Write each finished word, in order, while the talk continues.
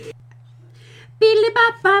Beedly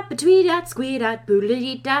bop bop, tweet dot, squee dot,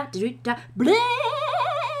 boodly dot, doot dot, blah.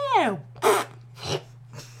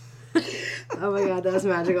 Oh my god, that was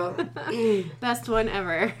magical. Best one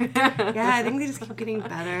ever. Yeah, I think they just keep getting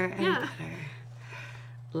better and Yeah. better.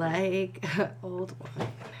 Like old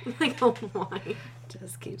wine. Like, oh my.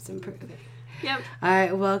 Just keeps improving. Yep.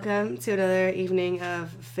 Alright, welcome to another evening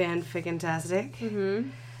of Fanfic-tastic. Mm-hmm.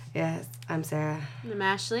 Yes, I'm Sarah. I'm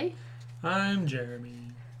Ashley. I'm Jeremy.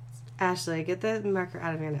 Ashley, get the marker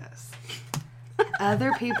out of your nose.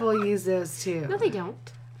 Other people use those too. No, they don't.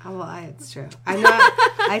 Oh, well, it's true. I'm not.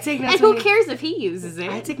 I take notes. And who when cares if he uses it?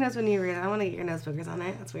 I take notes when you read it. I want to get your nose boogers on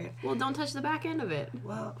it. That's weird. Well, don't touch the back end of it.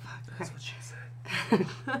 Well, fuck. That's what she said.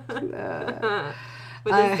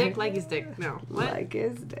 With his dick, like his dick. No. What? Like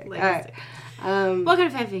his dick. Like All his right. dick. Um, Welcome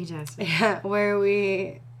to Fanfic-tastic. yeah, where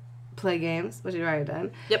we play games, which we've already done.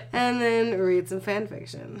 Yep. And then read some fan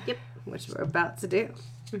fiction. Yep. Which we're about to do.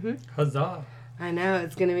 Mm-hmm. Huzzah. I know,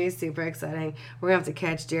 it's going to be super exciting. We're going to have to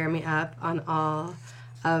catch Jeremy up on all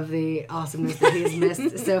of the awesomeness that he's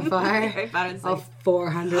missed so far. All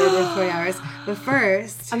 440 hours. But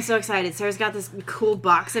first, I'm so excited. Sarah's got this cool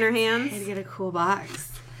box in her I hands. had to get a cool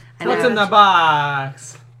box. I What's know. in the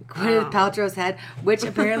box? Gwyneth Paltrow's head, which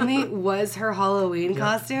apparently was her Halloween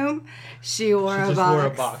costume. She wore She a just box. wore a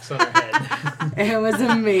box on her head. It was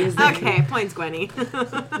amazing. Okay, points, Gwenny.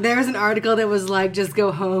 There was an article that was like, just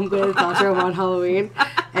go home, Gwyneth Paltrow on Halloween.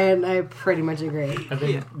 And I pretty much agree. I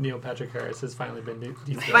think Neil Patrick Harris has finally been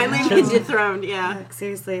dethroned. Finally been dethroned, yeah. Like,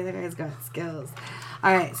 seriously, that guy's got skills.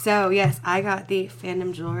 All right, so yes, I got the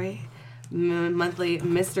Fandom Jewelry monthly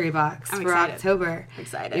mystery box I'm for excited. October.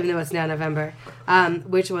 Excited. Even though it's now November,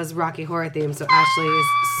 which was Rocky Horror theme. So Ashley is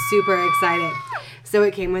super excited. So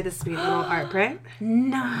it came with a sweet little art print.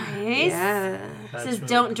 Nice. Yeah. That's It says really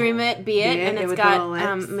 "Don't cool. dream it, be it," Be it, and it it's with got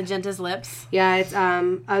little lips. magenta's lips. Yeah, it's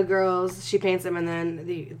a girl's. She paints them and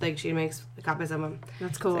then she makes copies of them.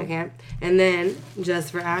 That's cool. So I can't. And then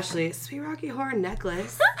just for Ashley, sweet Rocky Horror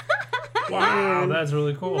necklace. Wow, that's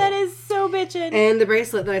really cool. That is so bitchin'. And the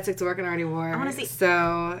bracelet that I took to work and already wore. I wanna see.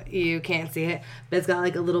 So you can't see it, but it's got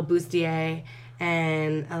like a little bustier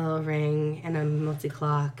and a little ring and a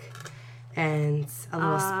multi-clock and a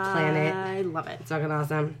little planet. I love it. It's fucking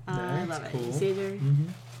awesome. I That's love it. cool. You see it, Jerry?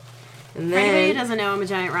 And For anybody who then doesn't know, I'm a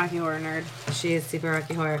giant Rocky Horror nerd. she is super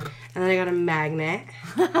Rocky Horror. And then I got a magnet.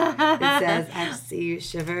 It says, I see you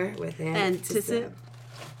shiver with Anticipation.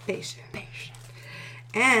 anticipation.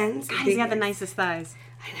 And God, he's got the nicest thighs.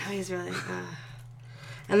 I know, he's really...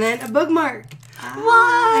 and then a bookmark. What?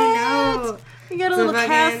 I know. You got a It's a little fucking-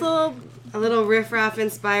 castle. A little riff-raff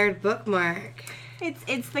inspired bookmark.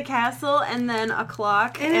 It's the castle and then a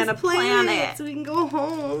clock and, it's a planet. so we can go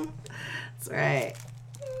home. That's right.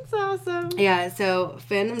 It's awesome. Yeah, so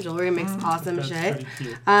Fandom Jewelry makes awesome That's shit. pretty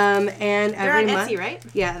cute. And They're every on month, Etsy, right?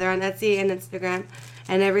 Yeah, they're on Etsy and Instagram.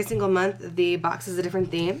 And every single month, the box is a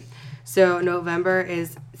different theme. So November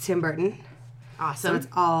is Tim Burton. So Awesome. it's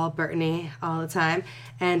all Burtony all the time.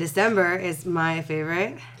 And December is my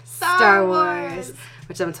favorite, Star Wars,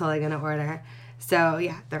 which I'm totally going to order. So,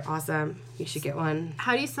 yeah, they're awesome. You should get one.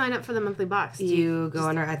 How do you sign up for the monthly box? You go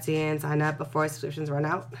on our Etsy and sign up before subscriptions run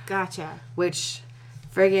out, Gotcha. which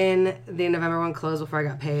friggin' the November one closed before I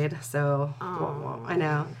got paid. So, I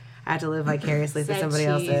know. I had to live vicariously through Sad somebody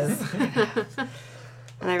cheese. else's.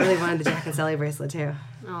 And I really wanted the Jack and Sally bracelet, too.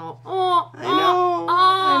 Oh. I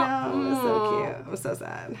know. It was so cute. I'm so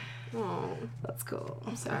sad. Oh. That's cool.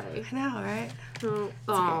 I'm sorry. I know, right?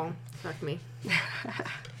 Oh. Fuck me.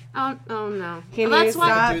 Oh no. Can Well, you that's why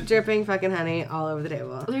stop dripping fucking honey all over the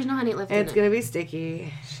table? there's no honey left in It's it. gonna be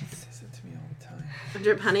sticky. She says it to me all the time. I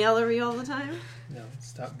drip honey all over you all the time. No,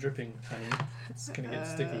 stop dripping, honey. It's gonna get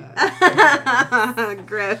sticky.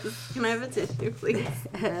 Gross. Can I have a tissue, please?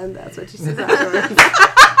 And that's what she says afterwards.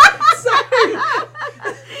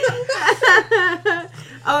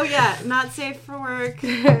 Oh yeah, not safe for work.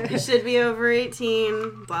 You should be over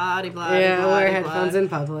 18. Blah blah. Yeah, blah, wear blah, headphones blah. in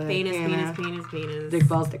public. Penis, you know. penis. Dick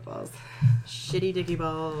balls, dick balls. Shitty dicky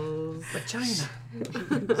balls. Vagina.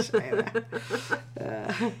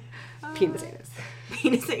 Penis anus.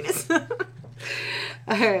 Penis.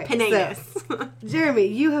 All right. Penis. So, Jeremy,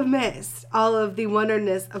 you have missed all of the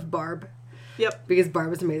wonderness of Barb. Yep. Because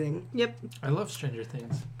Barb is amazing. Yep. I love Stranger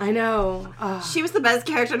Things. I know. Oh, She was the best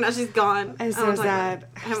character. Now she's gone. I'm I so don't talk about sad. it.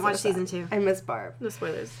 I haven't watched season 2. I miss Barb. No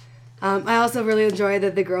spoilers. I also really enjoyed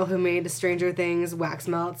that the girl who made Stranger Things wax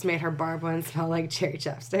melts made her Barb one smell like cherry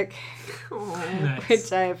chapstick, Aww. Nice.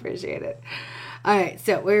 which I appreciated. All right,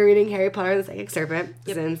 so we're reading Harry Potter and the Psychic Serpent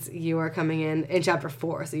since you are coming in chapter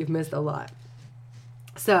 4, so you've missed a lot.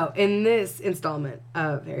 So in this installment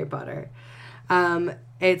of Harry Potter,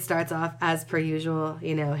 it starts off as per usual.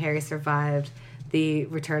 You know, Harry survived the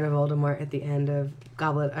return of Voldemort at the end of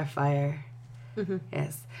Goblet of Fire. Mm-hmm.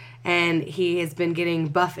 Yes. And he has been getting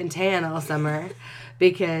buff and tan all summer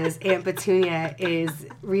because Aunt Petunia is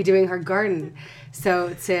redoing her garden.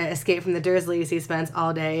 So to escape from the Dursleys, he spends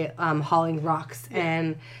all day hauling rocks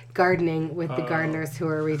and gardening with the gardeners who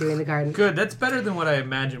are redoing the garden. Good. That's better than what I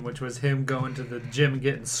imagined, which was him going to the gym and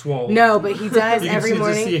getting swole. No, but he does every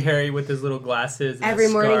morning. You just see Harry with his little glasses. And every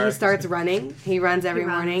morning he starts running. He runs every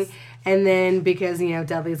morning. And then because, you know,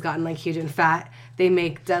 Dudley's gotten like huge and fat, they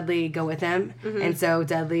make Dudley go with him. Mm-hmm. And so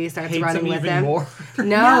Dudley starts running with him. More.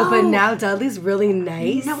 No, but now Dudley's really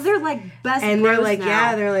nice. No, they're like best and they're like,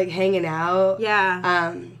 now. they're like hanging out.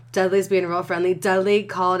 Yeah. Dudley's being real friendly. Dudley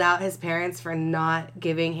called out his parents for not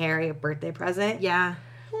giving Harry a birthday present. Yeah.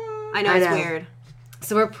 I know, it's weird.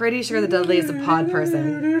 So we're pretty sure that Dudley is a pod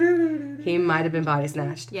person. He might have been body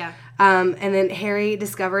snatched. Yeah. And then Harry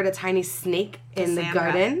discovered a tiny snake in the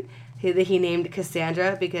garden that he named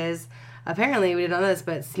Cassandra because apparently, we didn't know this,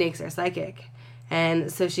 but snakes are psychic.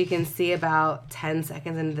 And so she can see about 10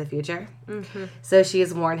 seconds into the future. Mm-hmm. So she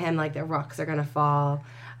has warned him, like, that rocks are going to fall.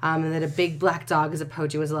 And that a big black dog is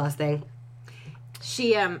approaching was the last thing.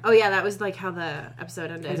 She, that was, like, how the episode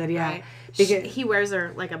ended. Yeah. Right? Because he wears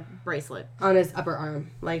her, like, a bracelet. On his upper arm.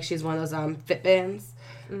 Like, she's one of those fit bands.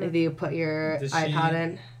 Mm-hmm. Like, you put your iPod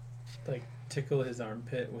in. Like, tickle his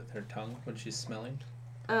armpit with her tongue when she's smelling?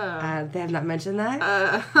 They have not mentioned that.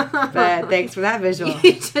 But thanks for that visual.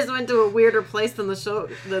 He just went to a weirder place than the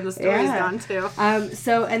story's gone to.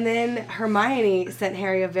 And then Hermione sent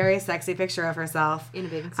Harry a very sexy picture of herself in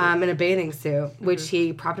a bathing suit. Which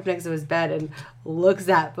he propped up next to his bed and looks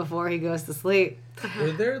at before he goes to sleep.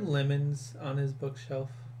 Were there lemons on his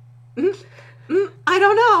bookshelf? I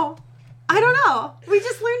don't know. We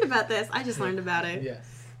just learned about this. I just learned about it.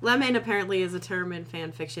 Yes. Lemon apparently is a term in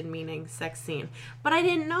fan fiction meaning sex scene. But I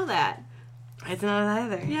didn't know that. I didn't know that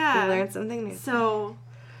either. Yeah. We learned something new. So,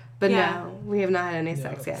 but no, we have not had any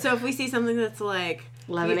sex yet. So if we see something that's like...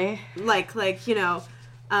 lemony? Like you know,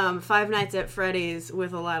 Five Nights at Freddy's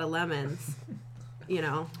with a lot of lemons... You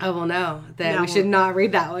know. Oh, well, no. Then we should not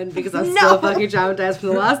read that one because I'm still fucking traumatized from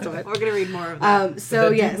the last one. We're going to read more of that.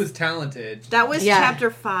 So, yes. Dude was talented. That was chapter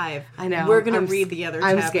 5. I know. We're going to read the other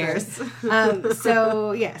chapters. I'm scared.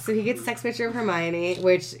 So he gets a sex picture of Hermione,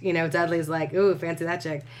 which, you know, Dudley's like, ooh, fancy that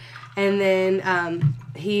chick. And then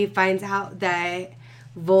he finds out that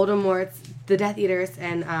the Death Eaters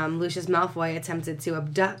and Lucius Malfoy attempted to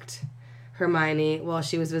abduct Hermione while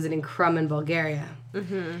she was visiting Krum in Bulgaria.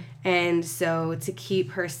 Mm-hmm. And so to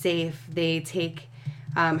keep her safe, they take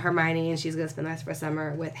Hermione and she's going to spend the rest of her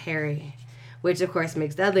summer with Harry, which of course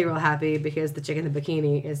makes Dudley real happy because the chick in the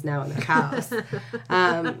bikini is now in their house.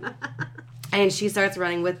 And she starts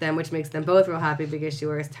running with them, which makes them both real happy because she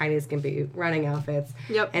wears tiny, skimpy running outfits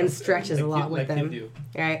and stretches a lot with them.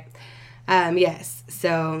 Right? Yes.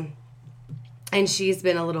 So, and she's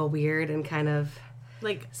been a little weird and kind of...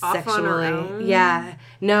 like sexually, off on her own? Yeah.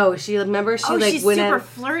 No, she's she's went super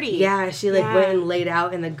flirty. Yeah, she went and laid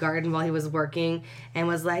out in the garden while he was working and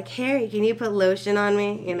was like, Harry, can you put lotion on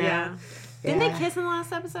me? You know. Yeah. Didn't they kiss in the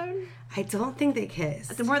last episode? I don't think they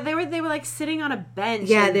kissed. They were like sitting on a bench.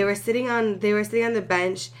 Yeah, they were sitting on the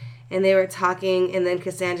bench and they were talking and then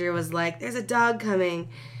Cassandra was like, there's a dog coming.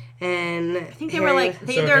 And I think they were like...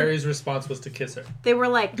 Harry's response was to kiss her. They were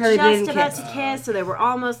like just about to kiss, so they were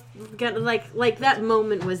almost... like that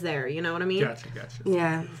moment was there, you know what I mean? Gotcha.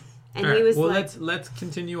 Yeah. And he was let's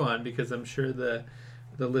continue on because I'm sure the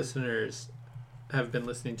listeners have been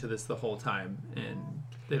listening to this the whole time and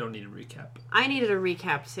they don't need a recap. I needed a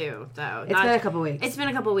recap too, though. It's been a couple weeks. It's been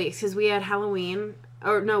a couple weeks because we had Halloween...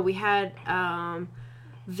 Or no, we had...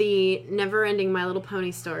 the never-ending My Little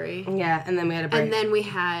Pony story. Yeah, and then we had a break. And then we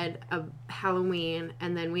had a Halloween,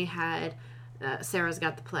 and then we had Sarah's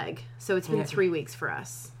Got the Plague. So it's been 3 weeks for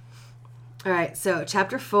us. All right, so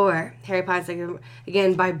Chapter 4, Harry Potter,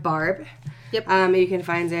 again, by Barb. Yep. You can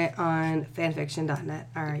find it on fanfiction.net,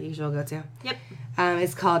 our usual go-to. Yep.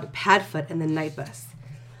 It's called Padfoot and the Night Bus.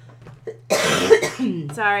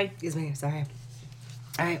 Sorry. Excuse me, sorry.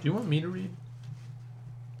 All right. Do you want me to read?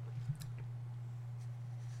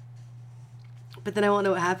 But then I won't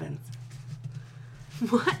know what happens.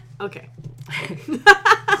 What? Okay.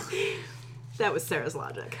 That was Sarah's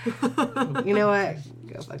logic. You know what?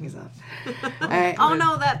 Go fuck yourself. All right. Oh,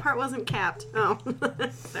 no, that part wasn't capped. Oh,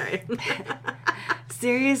 sorry.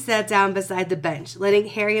 Sirius sat down beside the bench, letting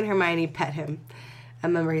Harry and Hermione pet him.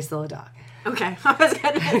 Remember, he's still a dog. Okay, I was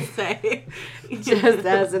going to say. Just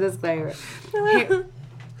as a disclaimer.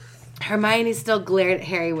 Hermione still glared at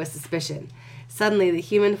Harry with suspicion. Suddenly, the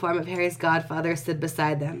human form of Harry's godfather stood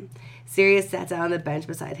beside them. Sirius sat down on the bench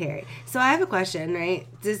beside Harry. So I have a question, right?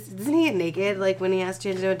 Doesn't he get naked, like, when he has to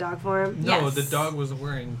change into a dog form? No, the dog was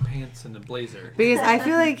wearing pants and a blazer. Because I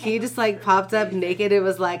feel like he just, like, popped up naked and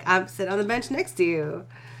was like, I'm sitting on the bench next to you.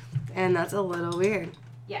 And that's a little weird.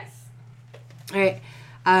 Yes. All right.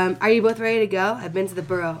 Are you both ready to go? I've been to the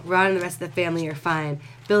Burrow. Ron and the rest of the family are fine.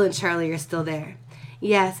 Bill and Charlie are still there.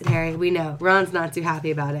 Yes, said Harry, we know. Ron's not too happy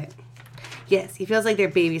about it. Yes, he feels like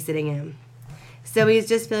they're babysitting him. So he's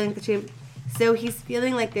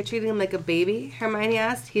feeling like they're treating him like a baby? Hermione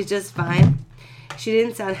asked. He's just fine. She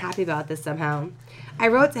didn't sound happy about this somehow. I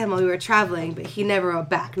wrote to him while we were traveling, but he never wrote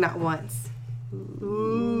back, not once.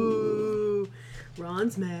 Ooh,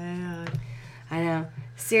 Ron's mad. I know.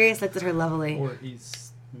 Sirius looked at her levelly. Or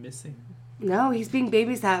he's missing. No, he's being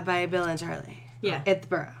babysat by Bill and Charlie. Yeah. At the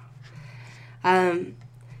Burrow.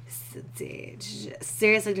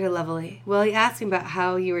 Sirius looked at her levelly. Well, he asked me about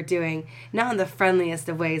how you were doing, not in the friendliest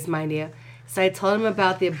of ways, mind you. So I told him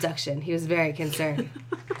about the abduction. He was very concerned.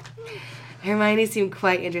 Hermione seemed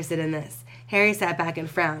quite interested in this. Harry sat back and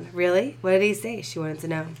frowned. Really? What did he say? She wanted to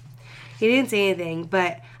know. He didn't say anything,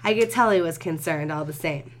 but I could tell he was concerned all the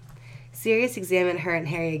same. Sirius examined her and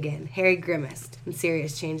Harry again. Harry grimaced, and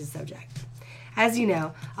Sirius changed the subject. As you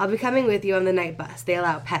know, I'll be coming with you on the night bus. They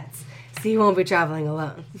allow pets, so you won't be traveling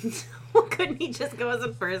alone. Well, couldn't he just go as a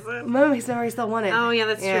person? Mom, he's still wanted. Oh, yeah,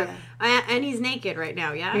 that's true. And he's naked right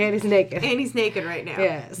now, yeah? Yeah, he's naked. And he's naked right now.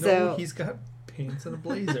 Yeah, so... No, he's got pants and a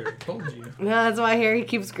blazer. I told you. No, that's why Harry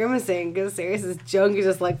keeps grimacing, because Sirius's junk is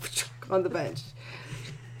just like on the bench.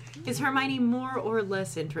 Is Hermione more or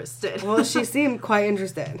less interested? Well, she seemed quite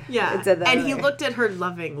interested. Yeah, and he looked at her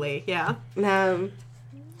lovingly, yeah.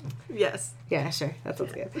 Yes. Yeah, sure. That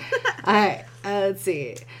sounds good. All right, let's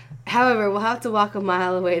see. However, we'll have to walk a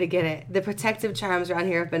mile away to get it. The protective charms around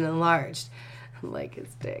here have been enlarged. Like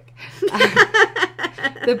his dick.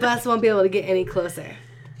 The bus won't be able to get any closer.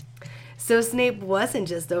 So Snape wasn't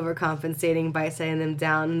just overcompensating by setting them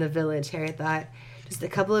down in the village, Harry thought. Just a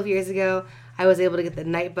couple of years ago, I was able to get the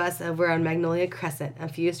night bus over on Magnolia Crescent, a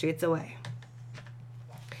few streets away.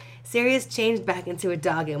 Sirius changed back into a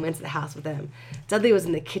dog and went to the house with him. Dudley was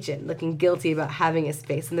in the kitchen, looking guilty about having his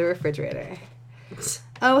face in the refrigerator.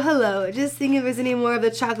 Oh, hello. Just seeing if there's any more of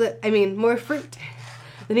the more fruit.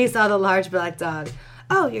 Then he saw the large black dog.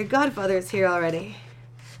 Oh, your godfather's here already.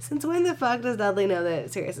 Since when the fuck does Dudley know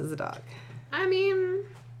that Sirius is a dog? I mean,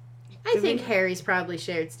 I think Harry's probably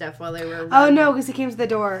shared stuff while they were running. Oh, no, because he came to the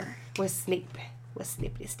door with Snape.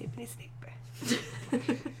 Snape.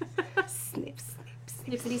 Snape.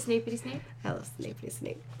 Snippity-snappity-snape. I love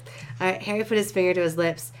Snape. All right, Harry put his finger to his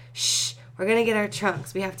lips. Shh, we're going to get our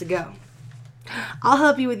trunks. We have to go. I'll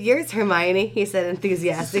help you with yours, Hermione, he said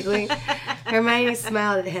enthusiastically. Hermione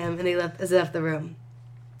smiled at him, and they left the room.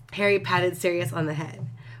 Harry patted Sirius on the head.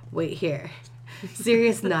 Wait here.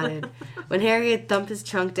 Sirius nodded. When Harry had thumped his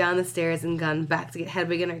trunk down the stairs and gone back to get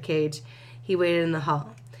Hedwig in her cage, he waited in the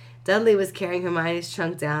hall. Dudley was carrying Hermione's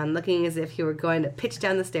trunk down, looking as if he were going to pitch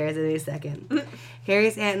down the stairs at any second.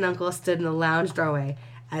 Harry's aunt and uncle stood in the lounge doorway,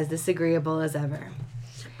 as disagreeable as ever.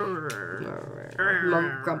 Grumble.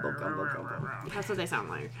 That's what they sound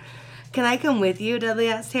like. Can I come with you? Dudley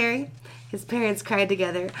asked Harry. His parents cried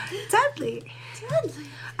together, Dudley!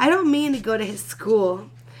 I don't mean to go to his school.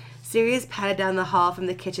 Sirius patted down the hall from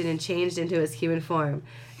the kitchen and changed into his human form,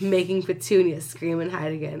 making Petunia scream and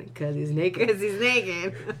hide again, because he's naked.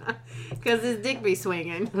 Because his dick be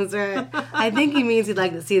swinging. That's right. I think he means he'd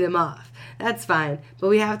like to see them off. That's fine, but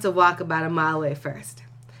we have to walk about a mile away first.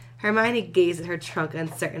 Hermione gazed at her trunk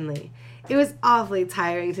uncertainly. It was awfully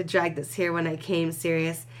tiring to drag this here when I came,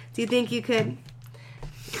 Sirius. Do you think you could?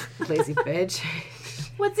 Lazy bitch.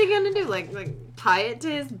 What's he gonna do? Like tie it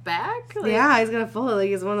to his back? Yeah, he's gonna pull it like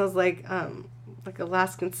he's one of those like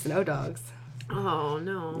Alaskan snow dogs. Oh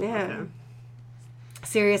no. Yeah. Okay.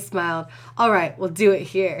 Sirius smiled. All right, we'll do it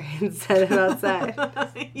here, and set it outside.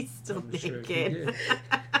 He's still naked.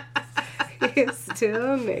 He's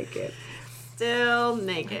still naked. Still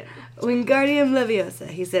naked. Wingardium Leviosa,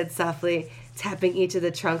 he said softly, tapping each of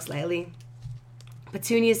the trunks lightly.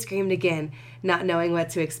 Petunia screamed again, not knowing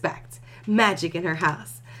what to expect. Magic in her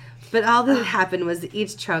house. But all that had happened was that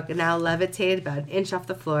each trunk now levitated about an inch off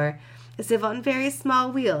the floor, as if on very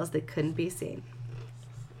small wheels that couldn't be seen.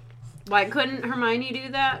 Why couldn't Hermione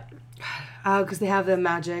do that? Oh, because they have the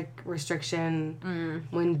magic restriction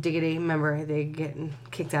when Diggity, remember, they get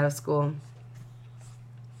kicked out of school.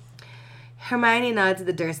 Hermione nodded to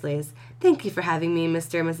the Dursleys. Thank you for having me,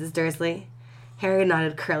 Mr. and Mrs. Dursley. Harry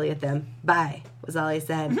nodded curly at them. Bye, was all he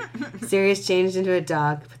said. Sirius changed into a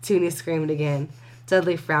dog. Petunia screamed again.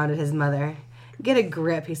 Dudley frowned at his mother. Get a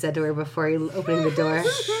grip, he said to her before opening the door.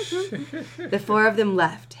 The four of them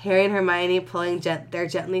left, Harry and Hermione pulling their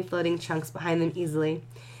gently floating trunks behind them easily,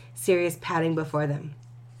 Sirius padding before them.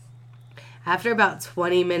 After about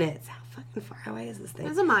 20 minutes, how fucking far away is this thing?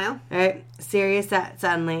 It's a mile. All right, Sirius sat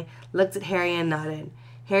suddenly, looked at Harry and nodded.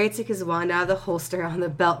 Harry took his wand out of the holster on the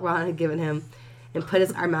belt Ron had given him and put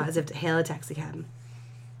his arm out as if to hail a taxicab.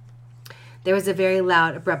 There was a very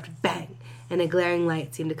loud, abrupt bang, and a glaring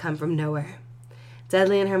light seemed to come from nowhere.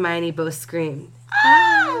 Dudley and Hermione both screamed.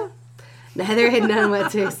 Ah! Neither had known what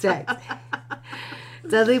to expect.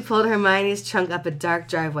 Dudley pulled Hermione's trunk up a dark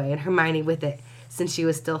driveway, and Hermione with it, since she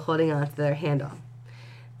was still holding on to their handle.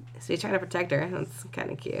 So he's trying to protect her. That's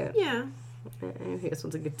kind of cute. Yeah. He just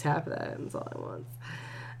wants a good tap of that. That's all I want.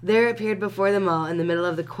 There appeared before them all, in the middle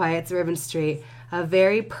of the quiet suburban street, a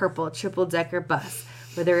very purple triple-decker bus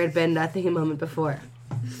where there had been nothing a moment before.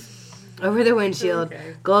 Over the windshield,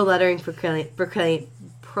 gold lettering proclaimed,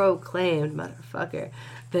 motherfucker,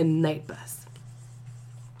 the Night Bus.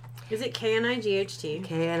 Is it K-N-I-G-H-T?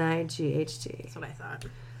 K-N-I-G-H-T. That's what I thought.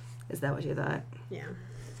 Is that what you thought? Yeah.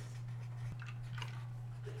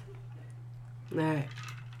 All right.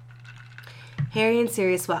 Harry and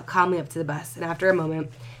Sirius walked calmly up to the bus, and after a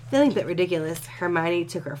moment, feeling a bit ridiculous, Hermione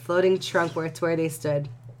took her floating trunk where they stood.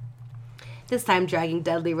 This time dragging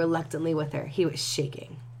Dudley reluctantly with her. He was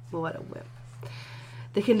shaking. What a whip.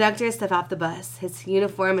 The conductor stepped off the bus, his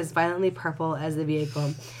uniform as violently purple as the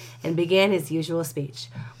vehicle, and began his usual speech.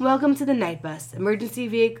 Welcome to the Night Bus, emergency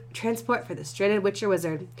vehicle transport for the stranded witch or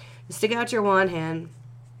wizard. Stick out your wand hand.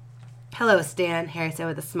 Hello, Stan, Harry said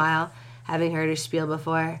with a smile, having heard his spiel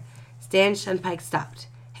before. Stan Shunpike stopped.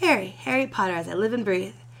 Harry Potter, as I live and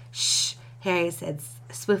breathe. Shh, Harry said,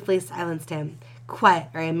 swiftly silenced him. Quiet,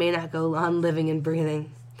 or I may not go on living and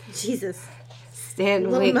breathing. Jesus. Stan a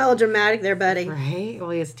little melodramatic there, buddy. Right? Well,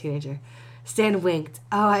 he's a teenager. Stan winked.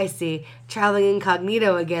 Oh, I see. Traveling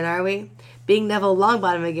incognito again, are we? Being Neville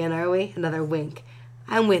Longbottom again, are we? Another wink.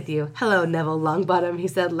 I'm with you. Hello, Neville Longbottom, he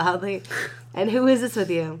said loudly. And who is this with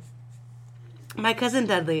you? My cousin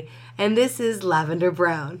Dudley, and this is Lavender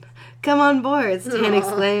Brown. Come on board, Stan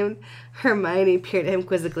exclaimed. Hermione peered at him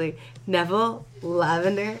quizzically. Neville?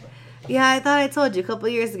 Lavender? Yeah, I thought I told you a couple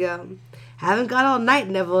years ago. Haven't got all night,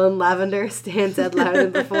 Neville and Lavender, Stan said louder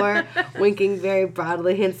than before, winking very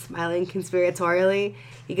broadly and smiling conspiratorially.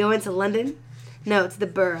 You go into London? No, to the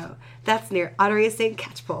Borough. That's near Ottery St.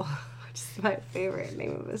 Catchpole, which is my favorite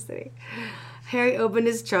name of a city. Harry opened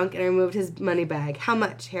his trunk and removed his money bag. How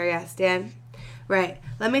much? Harry asked Stan. Right,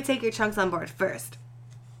 let me take your trunks on board first.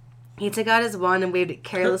 He took out his wand and waved it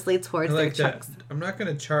carelessly towards their trunks. I'm not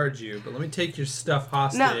going to charge you, but let me take your stuff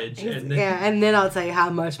hostage. No, and then I'll tell you how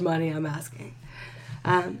much money I'm asking.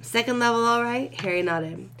 Second level, all right? Harry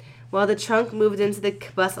nodded. While the trunk moved into the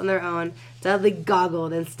bus on their own, Dudley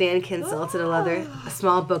goggled and Stan consulted a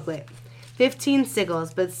small booklet. 15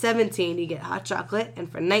 sickles, but 17 you get hot chocolate,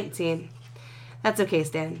 and for 19... That's okay,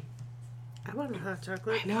 Stan. I want a hot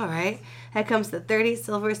chocolate. I know, right? That comes to 30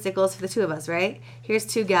 silver sickles for the two of us, right? Here's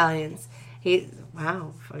 2 galleons.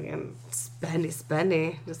 Wow, fucking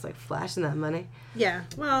spendy. Just like flashing that money. Yeah,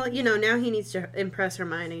 well, now he needs to impress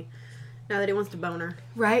Hermione. Now that he wants to bone her.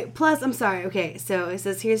 Right? Plus, I'm sorry, okay, so it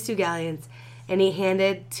says here's 2 galleons. And he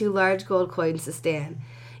handed 2 large gold coins to Stan.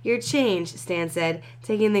 Your change, Stan said,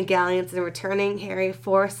 taking the galleons and returning Harry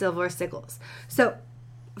 4 silver sickles. So,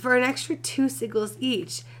 for an extra 2 sickles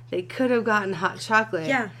each, they could have gotten hot chocolate.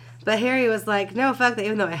 Yeah. But Harry was like, no, fuck that,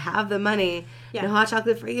 even though I have the money. Yeah. No hot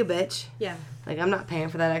chocolate for you, bitch. Yeah. Like, I'm not paying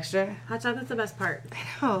for that extra. Hot chocolate's the best part.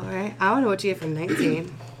 I know, right? I want to know what you get for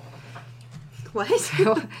 19. What?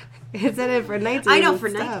 It said it for 19. I know, for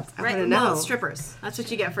 19. Right? I want to know. Strippers. That's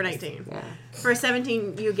what you get for 19. Yeah. For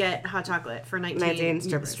 17, you get hot chocolate. For 19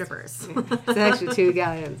 strippers. It's an extra 2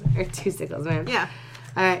 galleons. Or 2 sickles, man. Yeah.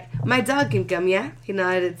 All right. My dog can come, yeah? He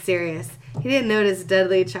nodded Sirius. He didn't notice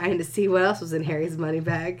Dudley trying to see what else was in Harry's money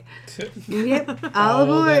bag. Yep. All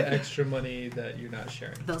aboard. That extra money that you're not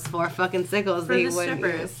sharing. Those 4 fucking sickles. For the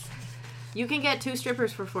strippers. You can get 2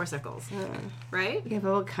 strippers for 4 sickles. Right? Yeah,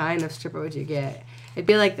 but what kind of stripper would you get? It'd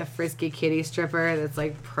be like the frisky kitty stripper that's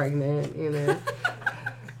like pregnant,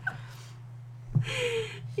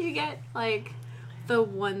 You get like the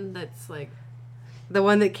one that's like... The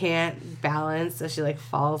one that can't balance, so she like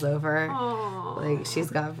falls over. Aww. Like she's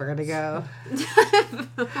got vertigo.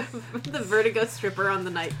 The vertigo stripper on the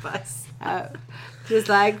night bus. She's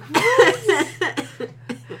like,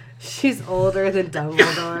 she's older than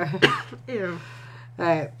Dumbledore. Ew. All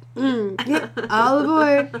right. All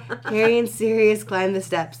aboard. Harry and Sirius climbed the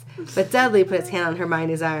steps, but Dudley put his hand on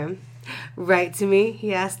Hermione's arm. Right to me?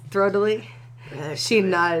 He asked throatily. She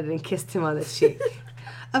nodded and kissed him on the cheek.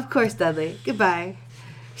 Of course, Dudley. Goodbye.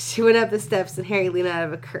 She went up the steps and Harry leaned out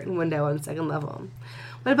of a curtained window on the second level.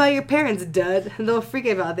 What about your parents, Dud? They'll freak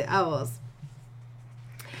about the owls.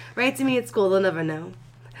 Write to me at school. They'll never know.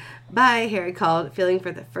 Bye, Harry called, feeling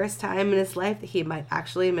for the first time in his life that he might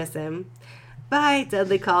actually miss him. Bye,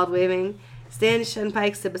 Dudley called, waving. Stan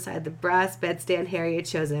Shunpike stood beside the brass bedstand Harry had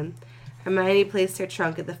chosen. Hermione placed her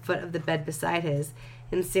trunk at the foot of the bed beside his,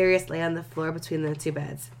 and Sirius lay on the floor between the two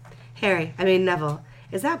beds. Neville,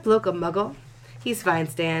 is that bloke a muggle? He's fine,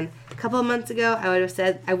 Stan. A couple of months ago, I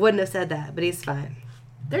wouldn't have said that, but he's fine.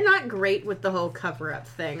 They're not great with the whole cover-up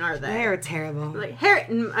thing, are they? They're terrible. Like, Harry,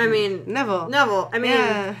 Neville.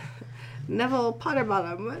 Yeah. Neville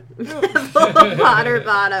Potterbottom. What? Neville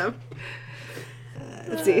Potterbottom.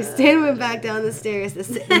 Let's see. Stan went back down the stairs to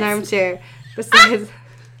sit in an armchair beside...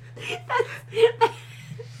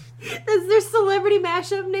 That's their celebrity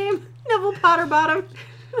mashup name? Neville Potterbottom.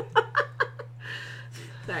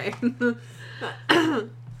 Sorry.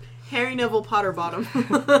 Harry Neville Potterbottom.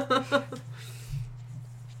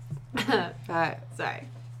 Alright. Sorry.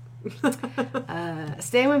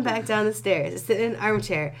 Stan went back down the stairs to sit in an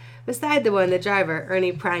armchair beside the one the driver,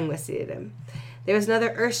 Ernie Prying, seated him. There was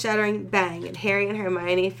another earth-shattering bang, and Harry and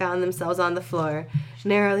Hermione found themselves on the floor,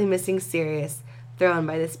 narrowly missing Sirius, thrown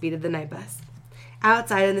by the speed of the night bus.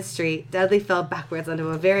 Outside in the street, Dudley fell backwards onto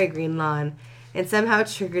a very green lawn and somehow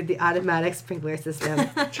triggered the automatic sprinkler system.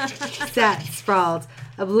 Sat sprawled,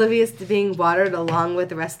 oblivious to being watered along with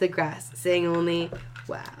the rest of the grass, saying only,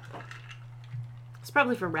 wow. It's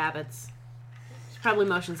probably for rabbits. It's probably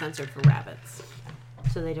motion censored for rabbits,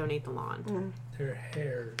 so they don't eat the lawn. Mm. They're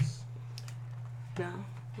hares. No,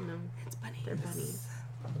 it's bunnies. They're bunnies.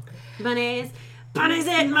 Okay. Bunnies. Bunnies,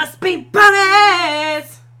 it must be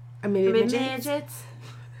bunnies! Or maybe midgets.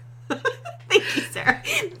 Thank you, sir.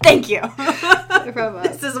 Thank you.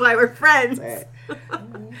 This is why we're friends. Right.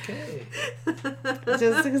 Okay.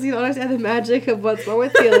 Just because you don't understand the magic of what's wrong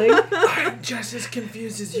with feeling. I'm just as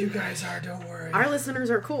confused as you guys are, don't worry. Our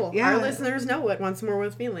listeners are cool. Yeah. Our listeners know what once more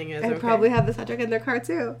with feeling is. And probably have the soundtrack in their car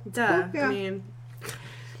too. Duh. Yeah. I mean,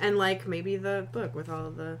 and like maybe the book with all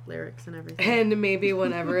of the lyrics and everything. And maybe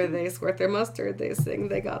whenever they squirt their mustard, they sing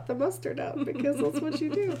 "They Got the Mustard Out" because that's what you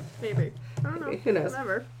do. Maybe. I don't know. Maybe. Who knows?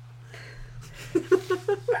 Whatever. I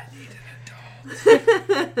need an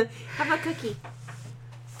adult. How about cookie?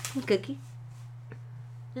 Cookie.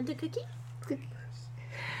 And a cookie?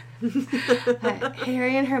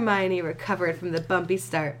 Harry and Hermione recovered from the bumpy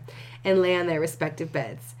start and lay on their respective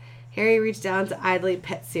beds. Harry reached down to idly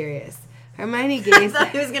pet Sirius. Hermione gazed. I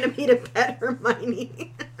thought he was going to be to pet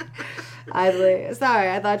Hermione. Idly. Sorry,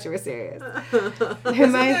 I thought you were serious.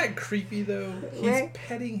 Isn't that creepy, though? He's right?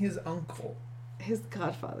 petting his uncle. His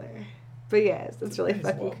godfather. But yes, it's really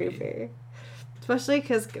fucking creepy. Especially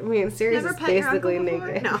because, Sirius is basically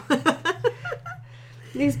naked. No.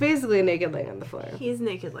 He's basically naked laying on the floor. He's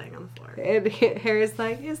naked laying on the floor. And Harry's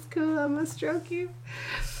like, it's cool, I'm gonna stroke you.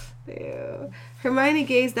 Ew. Hermione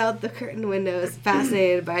gazed out the curtained windows,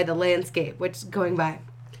 fascinated by the landscape, which is going by.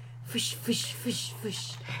 Fish, fish, fish,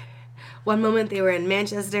 fish. One moment they were in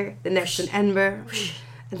Manchester, the next in Edinburgh,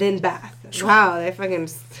 and then Bath. Wow, they fucking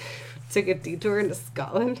took a detour into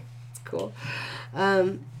Scotland. It's cool.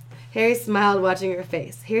 Harry smiled watching her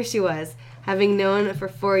face. Here she was, having known for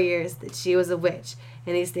 4 years that she was a witch,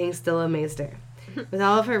 and these things still amazed her. With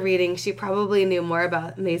all of her reading, she probably knew more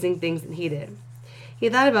about amazing things than he did. He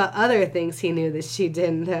thought about other things he knew that she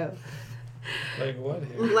didn't know. Like what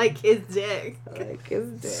here? Like his dick. Like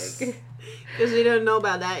his dick. Because we don't know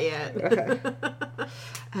about that yet.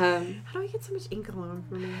 How do I get so much ink alone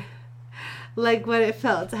for me? Like what it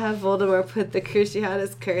felt to have Voldemort put the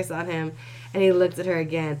Cruciatus curse on him, and he looked at her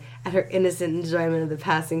again, at her innocent enjoyment of the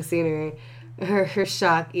passing scenery, her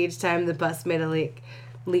shock each time the bus made a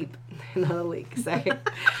leap. Not a leak, sorry.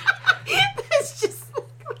 It's just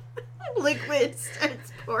liquid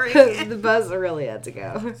starts pouring. The bus really had to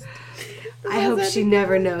go. I hope she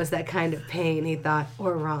never knows that kind of pain, he thought,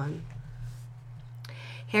 or Ron.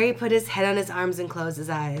 Harry put his head on his arms and closed his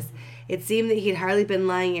eyes. It seemed that he'd hardly been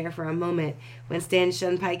lying here for a moment when Stan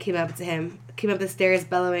Shunpike came up the stairs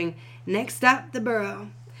bellowing, "Next stop, the Burrow."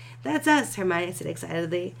 "That's us," Hermione said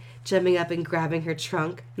excitedly, jumping up and grabbing her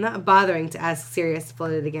trunk, not bothering to ask Sirius to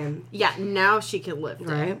float it again. Yeah, now she can lift it.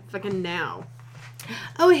 Right? Fucking now.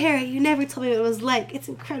 "Oh, Harry, you never told me what it was like. It's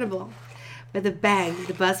incredible." With a bang,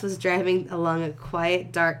 the bus was driving along a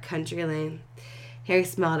quiet, dark country lane. Harry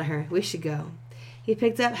smiled at her. "We should go." He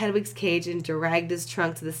picked up Hedwig's cage and dragged his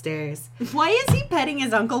trunk to the stairs. Why is he petting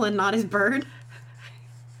his uncle and not his bird?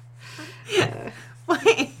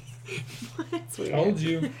 Why? It's weird. Told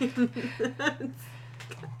you.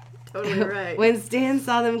 Totally right. When Stan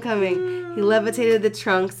saw them coming, he levitated the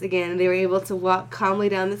trunks again, and they were able to walk calmly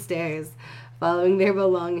down the stairs, following their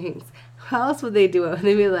belongings. How else would they do it?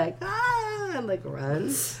 They'd be like, ah, and like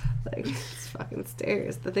run. Like, it's fucking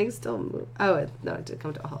stairs. The thing still moved. Oh, it did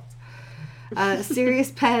come to a halt.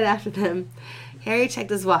 Sirius padded after them. Harry checked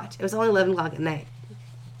his watch. It was only 11 o'clock at night.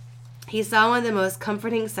 He saw one of the most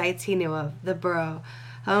comforting sights he knew of, the Burrow,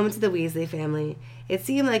 home to the Weasley family. It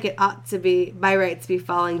seemed like it ought to be, by rights, be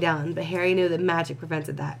falling down, but Harry knew that magic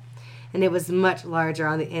prevented that. And it was much larger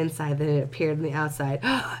on the inside than it appeared on the outside.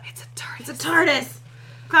 It's a TARDIS. It's a TARDIS!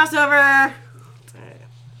 Crossover!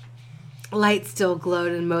 Light still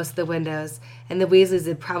glowed in most of the windows, and the Weasleys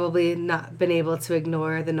had probably not been able to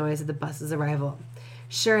ignore the noise of the bus's arrival.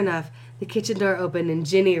 Sure enough, the kitchen door opened and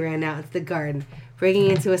Ginny ran out into the garden, breaking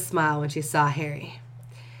into a smile when she saw Harry.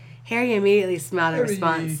 Harry immediately smiled in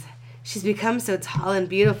response. She's become so tall and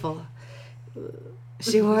beautiful.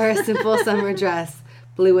 She wore a simple summer dress,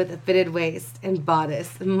 blue with a fitted waist, and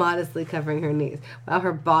bodice, modestly covering her knees. Wow,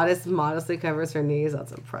 her bodice modestly covers her knees.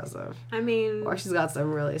 That's impressive. I mean... Or she's got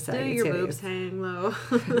some really saggy your titties. boobs hang low.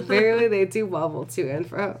 Barely, they do wobble to and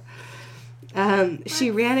fro.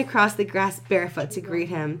 She ran across the grass barefoot to greet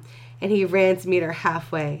him, and he ran to meet her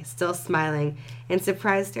halfway, still smiling, and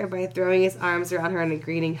surprised her by throwing his arms around her in a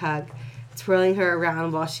greeting hug, twirling her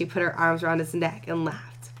around while she put her arms around his neck and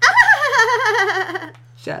laughed.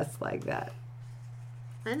 Just like that.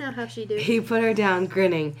 I know how she did. He put her down,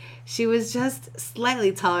 grinning. She was just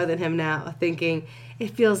slightly taller than him now, thinking,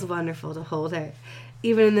 it feels wonderful to hold her.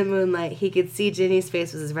 Even in the moonlight, he could see Ginny's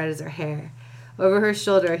face was as red as her hair. Over her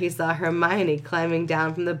shoulder, he saw Hermione climbing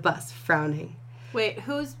down from the bus, frowning. Wait, it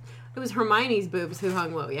was Hermione's boobs who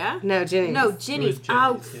hung low, yeah? No, Ginny's. No, Ginny's.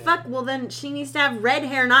 Yeah. Fuck. Well, then she needs to have red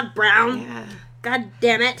hair, not brown. Yeah. God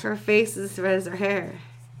damn it. Her face is as red as her hair.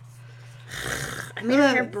 I made her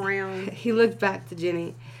hair brown. He looked back to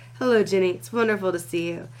Ginny. Hello, Ginny. It's wonderful to see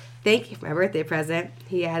you. Thank you for my birthday present,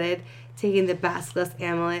 he added, taking the basilisk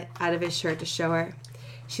amulet out of his shirt to show her.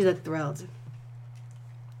 She looked thrilled.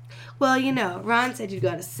 Well, you know, Ron said you'd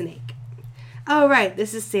go to Snake. Oh, right.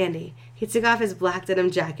 This is Sandy. He took off his black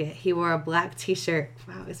denim jacket. He wore a black t-shirt.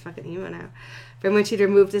 Wow, he's fucking emo now. From which he'd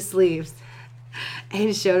removed his sleeves.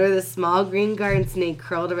 And showed her the small green garden snake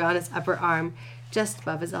curled around his upper arm, just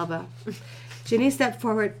above his elbow. Ginny stepped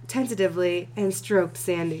forward tentatively and stroked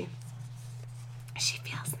Sandy. She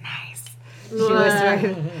feels nice, she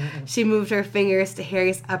whispered. She moved her fingers to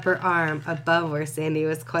Harry's upper arm, above where Sandy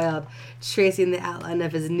was coiled, tracing the outline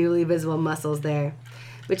of his newly visible muscles there.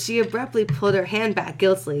 But she abruptly pulled her hand back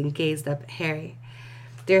guiltily and gazed up at Harry.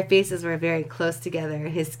 Their faces were very close together,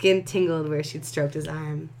 and his skin tingled where she'd stroked his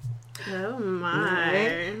arm. Oh, my.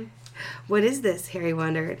 Right? What is this? Harry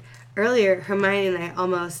wondered. Earlier, Hermione and I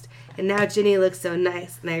almost, and now Ginny looks so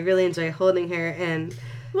nice, and I really enjoy holding her, and...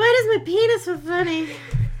 Why does my penis so funny?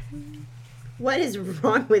 What is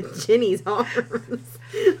wrong with Ginny's arms?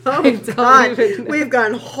 Oh, God. We've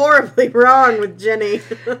gone horribly wrong with Ginny.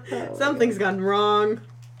 Something's gone wrong.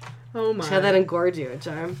 Oh, my. Show that and gorge you, a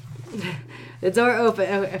charm. The door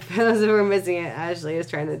opened. For those who were missing it, Ashley is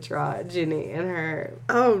trying to draw Ginny and her...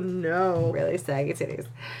 Oh, no. Really saggy titties.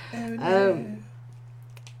 Oh, no.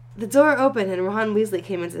 The door opened and Ron Weasley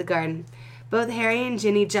came into the garden. Both Harry and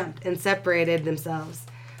Ginny jumped and separated themselves.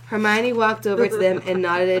 Hermione walked over to them and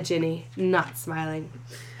nodded at Ginny, not smiling.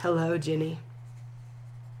 Hello, Ginny.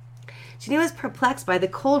 Ginny was perplexed by the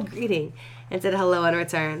cold greeting and said hello in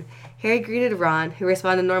return. Harry greeted Ron, who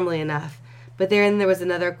responded normally enough. But then there was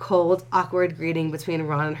another cold, awkward greeting between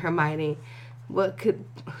Ron and Hermione,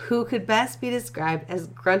 who could best be described as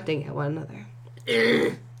grunting at one another.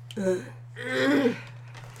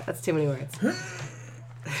 That's too many words.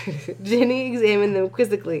 Ginny examined them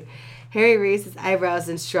quizzically. Harry raised his eyebrows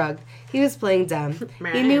and shrugged. He was playing dumb.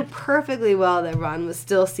 He knew perfectly well that Ron was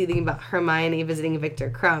still seething about Hermione visiting Victor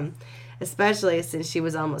Krum, especially since she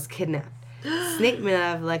was almost kidnapped. Snape may not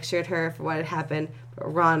have lectured her for what had happened,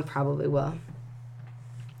 but Ron probably will.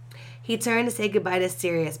 He turned to say goodbye to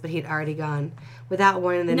Sirius, but he'd already gone. Without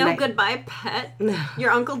warning the night... No goodbye, pet? No. Your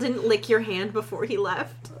uncle didn't lick your hand before he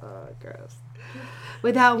left? Oh, gross.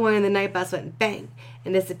 Without warning, the night bus went bang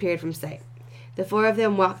and disappeared from sight. The four of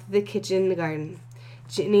them walked through the kitchen and the garden,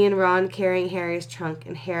 Ginny and Ron carrying Harry's trunk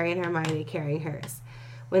and Harry and Hermione carrying hers.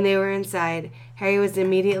 When they were inside, Harry was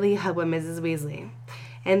immediately hugged by Mrs. Weasley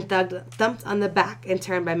and thumped on the back and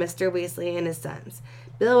turned by Mr. Weasley and his sons.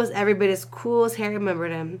 Bill was every bit as cool as Harry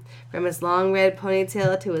remembered him, from his long red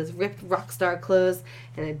ponytail to his ripped rock star clothes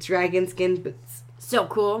and a dragon skin boots. So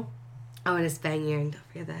cool. Oh, and his fang earring. Don't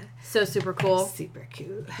forget that. So super cool. Super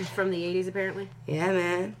cute. He's from the 80s, apparently. Yeah,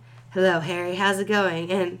 man. Hello, Harry. How's it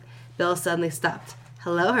going? And Bill suddenly stopped.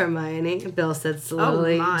 Hello, Hermione, Bill said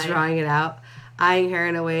slowly, drawing it out, eyeing her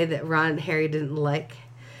in a way that Ron and Harry didn't like.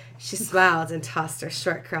 She smiled and tossed her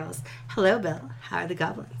short curls. Hello, Bill. How are the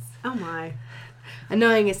goblins? Oh, my.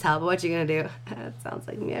 Annoying as hell, but what you gonna do? That sounds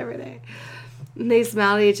like me every day. They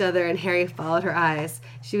smiled at each other, and Harry followed her eyes.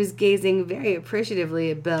 She was gazing very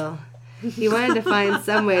appreciatively at Bill. He wanted to find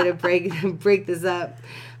some way to break this up,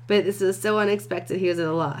 but this was so unexpected he was at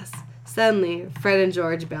a loss. Suddenly, Fred and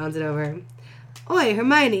George bounded over. Oi,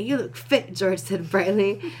 Hermione, you look fit, George said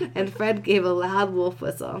brightly, and Fred gave a loud wolf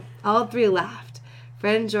whistle. All three laughed.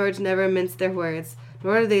 Fred and George never minced their words,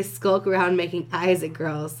 nor did they skulk around making eyes at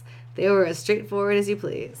girls. They were as straightforward as you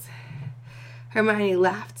please. Hermione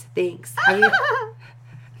laughed. Thanks.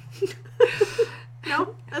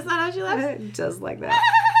 No, that's not how she laughs. Just like that.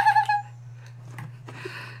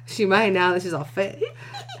 She might now that she's all fit.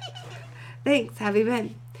 Thanks. Have you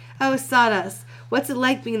been? Oh, Sawdust. What's it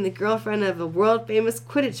like being the girlfriend of a world-famous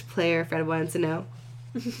Quidditch player? Fred wanted to know.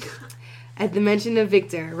 At the mention of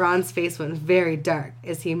Victor, Ron's face went very dark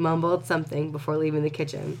as he mumbled something before leaving the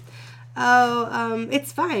kitchen. Oh,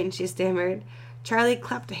 it's fine, she stammered. Charlie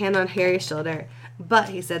clapped a hand on Harry's shoulder. But,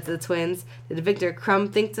 he said to the twins, did Victor Crumb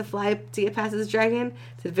think to fly to get past his dragon?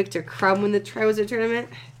 Did Victor Crumb win the Triwizard Tournament?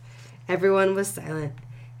 Everyone was silent.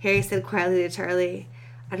 Harry said quietly to Charlie,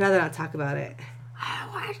 I'd rather not talk about it. I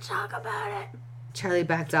don't want to talk about it. Charlie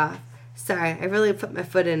backed off. Sorry, I really put my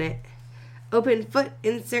foot in it. Open foot,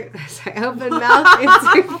 insert... Sorry, open mouth,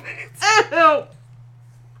 insert foot.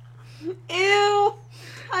 Ew. Ew.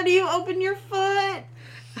 How do you open your foot?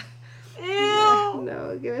 Ew.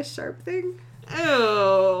 No, give a sharp thing.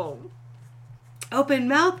 Ew. Open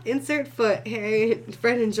mouth, insert foot. Harry,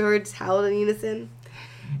 Fred, and George howled in unison.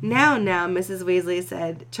 Now, Mrs. Weasley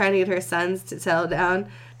said, trying to get her sons to settle down.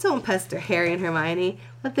 Don't pester Harry and Hermione.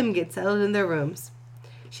 Let them get settled in their rooms.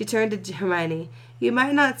 She turned to Hermione. You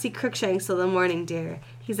might not see Crookshanks till the morning, dear.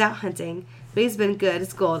 He's out hunting, but he's been good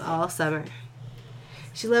as gold all summer.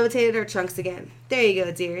 She levitated her trunks again. There you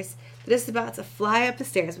go, dears. They're just about to fly up the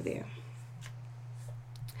stairs with you.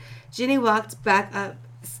 Ginny walked back up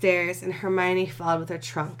the stairs, and Hermione followed with her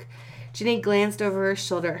trunk. Ginny glanced over her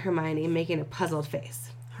shoulder at Hermione, making a puzzled face.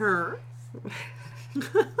 Her?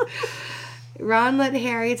 Ron led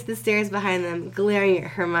Harry to the stairs behind them, glaring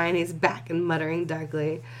at Hermione's back and muttering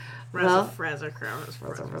darkly. Well,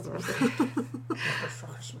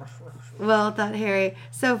 thought Harry,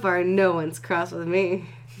 so far no one's crossed with me.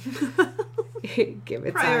 Give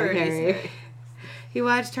it time, Harry. He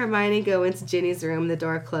watched Hermione go into Ginny's room, the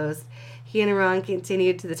door closed. He and Ron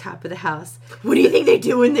continued to the top of the house. What do you think they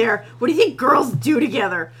do in there? What do you think girls do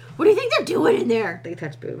together? What do you think they're doing in there? They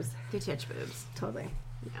touch boobs. They touch boobs. Totally.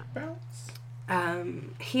 Yeah.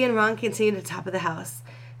 He and Ron continued to the top of the house,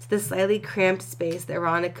 to the slightly cramped space that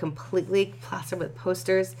Ron had completely plastered with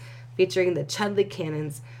posters featuring the Chudley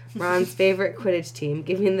Cannons, Ron's favorite Quidditch team,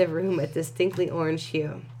 giving the room a distinctly orange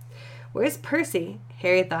hue. Where's Percy?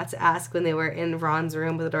 Harry thought to ask when they were in Ron's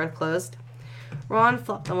room with the door closed. Ron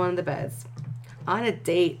flopped on one of the beds. On a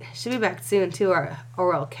date. Should be back soon, too, or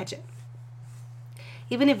I'll catch it.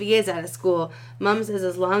 Even if he is out of school, Mum says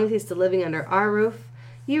as long as he's still living under our roof.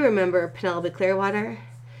 You remember Penelope Clearwater?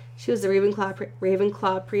 She was the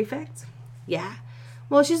Ravenclaw prefect? Yeah.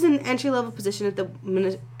 Well, she's in an entry-level position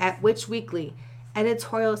at Witch Weekly,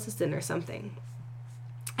 editorial assistant or something.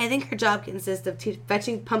 I think her job consists of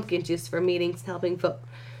fetching pumpkin juice for meetings and helping vote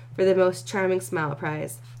for the most charming smile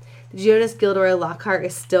prize. Did you notice Gilderoy Lockhart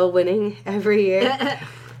is still winning every year?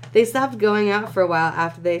 They stopped going out for a while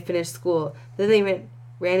after they finished school. Then they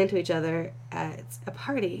ran into each other at a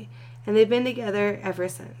party, and they've been together ever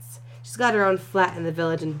since. She's got her own flat in the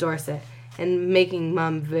village in Dorset, and making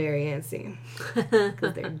Mum very antsy.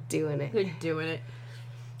 Because they're doing it. They're doing it.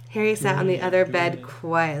 Harry sat on the other bed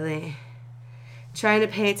quietly, trying to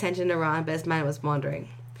pay attention to Ron, but his mind was wandering.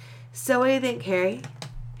 So what do you think, Harry?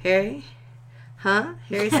 Harry? Huh?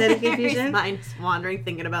 Harry said in confusion. Harry's mind's wandering,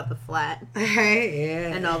 thinking about the flat. Right,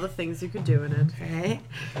 yeah. And all the things you could do in it. Right.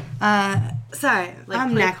 Sorry, like I'm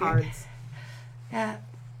play knackered. Cards. Yeah.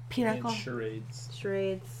 Pinochle. Charades.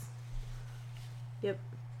 Charades. Yep.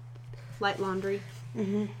 Light laundry.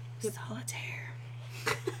 Mm-hmm. Yep. Solitaire.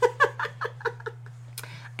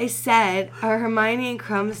 I said, are Hermione and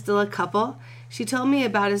Crumb still a couple? She told me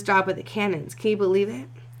about his job with the Cannons. Can you believe it?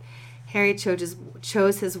 Harry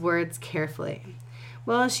chose his words carefully.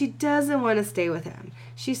 Well, she doesn't want to stay with him.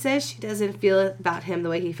 She says she doesn't feel about him the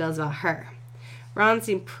way he feels about her. Ron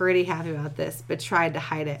seemed pretty happy about this, but tried to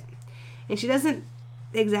hide it. And she doesn't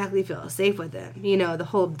exactly feel safe with him. You know, the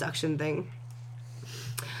whole abduction thing.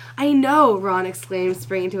 I know, Ron exclaimed,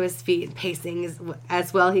 springing to his feet and pacing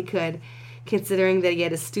as well he could, considering that he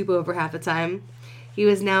had to stoop over half the time. He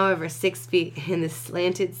was now over 6 feet, and the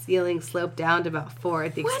slanted ceiling sloped down to about 4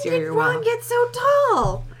 at the exterior wall. When did Ron get so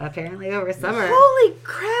tall? Apparently over summer. Holy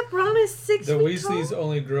crap, Ron is 6 feet tall. The Weasleys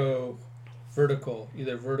only grow vertical.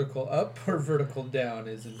 Either vertical up or vertical down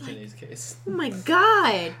is in Ginny's case. Oh my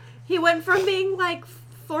god. He went from being like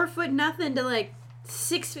 4 foot nothing to like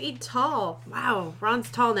 6 feet tall. Wow, Ron's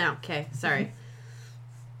tall now. Okay, sorry.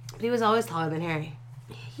 But he was always taller than Harry.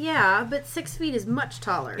 Yeah, but 6 feet is much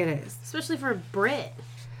taller. It is. Especially for a Brit.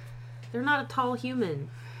 They're not a tall human.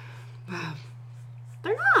 Wow.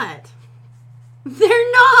 They're not.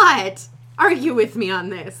 They're not. Argue with me on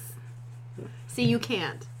this. See, you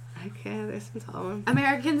can't. Okay, there's some tall ones.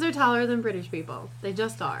 Americans are taller than British people. They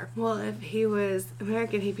just are. Well, if he was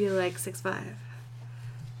American, he'd be like 6'5".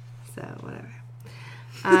 So, whatever.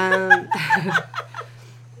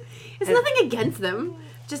 It's nothing against them.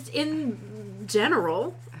 Just in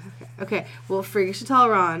general. Okay. Well, freakish tall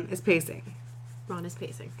Ron is pacing. Ron is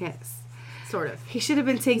pacing. Yes. Sort of. He should have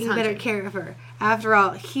been taking better care of her. After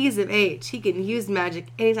all, he's of age. He can use magic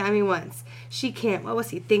anytime he wants. She can't. What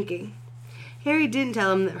was he thinking? Harry didn't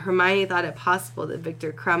tell him that Hermione thought it possible that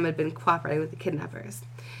Victor Crumb had been cooperating with the kidnappers.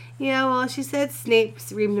 Yeah, well, she said Snape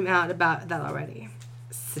reamed him out about that already.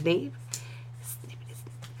 Snape?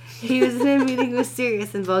 He was in a meeting with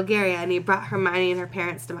Sirius in Bulgaria, and he brought Hermione and her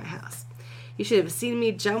parents to my house. You should have seen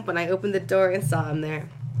me jump when I opened the door and saw him there.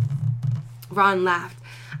 Ron laughed.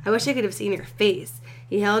 I wish I could have seen your face.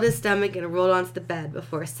 He held his stomach and rolled onto the bed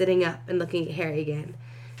before sitting up and looking at Harry again.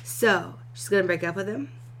 So, she's going to break up with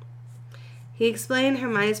him? He explained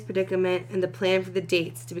Hermione's predicament and the plan for the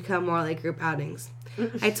dates to become more like group outings.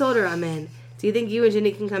 I told her I'm in. Do you think you and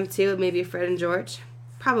Ginny can come too, maybe Fred and George?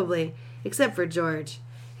 Probably, except for George.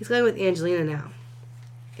 He's going with Angelina now.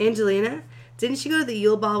 Angelina? Didn't she go to the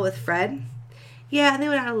Yule Ball with Fred? Yeah, they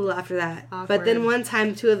went out a little after that. Awkward. But then one time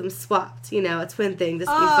the two of them swapped. You know, a twin thing,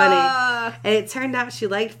 just to be funny. And it turned out she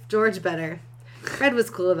liked George better. Fred was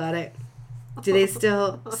cool about it. Do they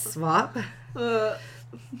still swap?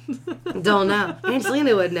 Don't know.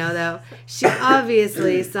 Angelina would know, though. She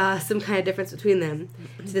obviously saw some kind of difference between them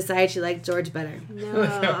to decide she liked George better.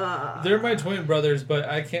 No. They're my twin brothers, but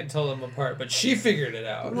I can't tell them apart. But she figured it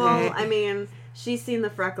out. Well, I mean, she's seen the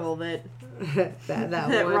freckle that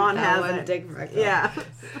that Ron has. Dick freckle. Yeah.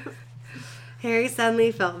 Harry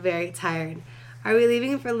suddenly felt very tired. Are we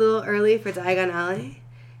leaving for a little early for Diagon Alley?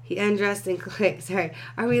 He undressed and...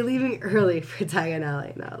 Are we leaving early for Diagon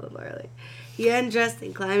Alley? Not a little early. He undressed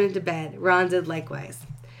and climbed into bed. Ron did likewise.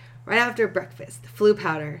 Right after breakfast, flu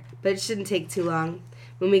powder, but it shouldn't take too long.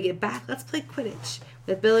 When we get back, let's play Quidditch.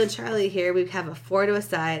 With Bill and Charlie here, we have a 4 to a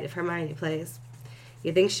side if Hermione plays.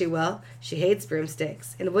 You think she will? She hates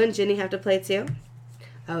broomsticks. And wouldn't Ginny have to play too?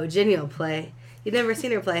 Oh, Ginny'll play. You've never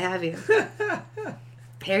seen her play, have you?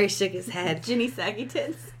 Harry shook his head. Ginny Saggy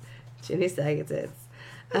Tits? Ginny Saggy Tits.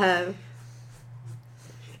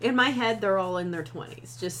 In my head, they're all in their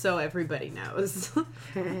 20s, just so everybody knows.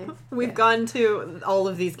 We've gone to all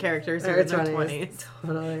of these characters are in their 20s.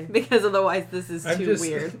 Totally. Because otherwise this is too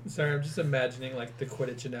weird. Sorry, I'm just imagining like the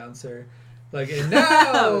Quidditch announcer. Like, and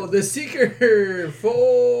now the seeker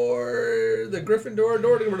for the Gryffindor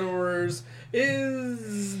doors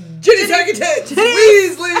is Ginny Saggy Tits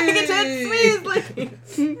Weasley! Saggy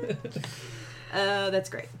Tits Weasley! That's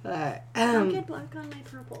great. Don't get black on my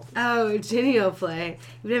purple. Oh, Ginny will play.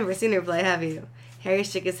 You've never seen her play, have you? Harry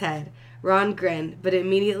shook his head. Ron grinned, but it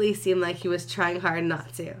immediately seemed like he was trying hard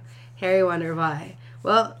not to. Harry wondered why.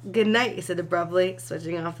 Well, good night, he said abruptly,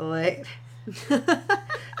 switching off the light.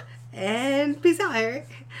 And peace out, Harry.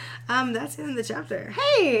 That's the end of the chapter.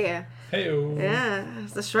 Hey! Hey-o. Yeah,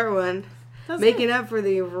 it's a short one. Making up for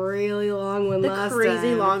the really long one last time. The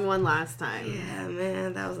crazy long one last time. Yeah,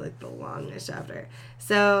 man, that was like the longest chapter.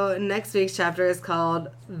 So next week's chapter is called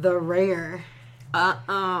The Ringer.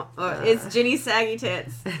 It's Ginny Saggy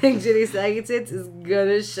Tits. I think Ginny Saggy Tits is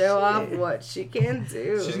gonna show off what she can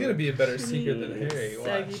do. She's gonna be a better seeker than Harry.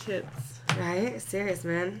 Saggy Tits. Right? Serious,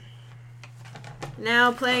 man.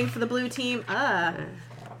 Now playing for the blue team.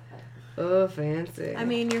 Oh, fancy. I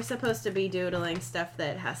mean, you're supposed to be doodling stuff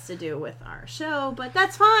that has to do with our show, but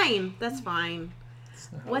that's fine. That's fine.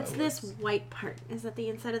 What's this white part? Is that the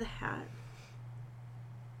inside of the hat?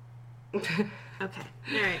 Okay. All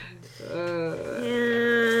right.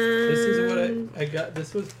 This is what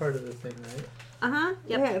This was part of the thing, right? Uh-huh.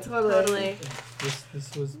 Yep. Yeah, totally.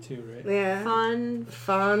 This was too, right? Yeah. Fun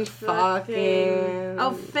fucking.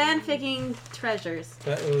 Oh, fanficking treasures.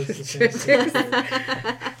 That was the same Treasures. thing.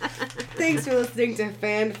 Thanks for listening to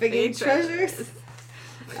Fanficking Treasures.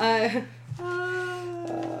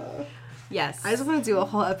 Yes. I just want to do a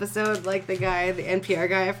whole episode like the NPR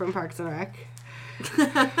guy from Parks and Rec.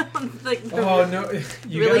 Like Oh no!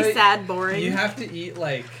 Really sad, boring. You have to eat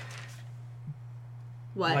like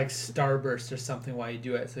what? Like Starburst or something while you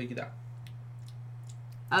do it, so you get that.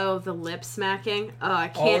 Oh, the lip smacking. Oh,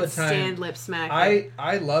 I All can't the time. stand lip smacking.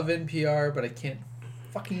 I love NPR, but I can't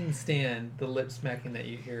fucking stand the lip smacking that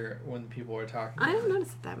you hear when people are talking. I don't notice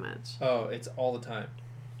it that much. Oh, it's all the time.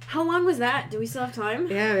 How long was that? Do we still have time?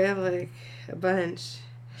 Yeah, we have like a bunch.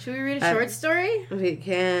 Should we read a short story? We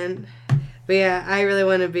can. But yeah, I really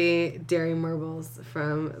want to be Derry Marbles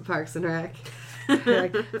from Parks and Rec.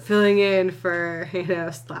 Like, filling in for,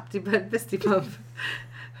 Slappy Butt Fisty Pump.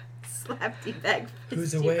 Slappy bag.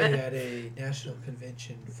 Who's away at a national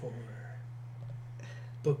convention for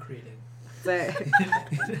book reading.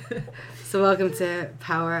 So welcome to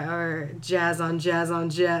Power Hour Jazz on Jazz on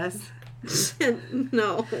Jazz.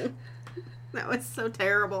 No. That was so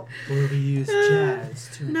terrible. Where we use jazz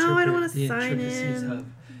to No, I don't want to the sign intricacies in. of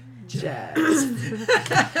Jazz.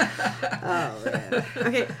 Oh, man.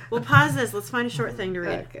 Okay, we'll pause this. Let's find a short thing to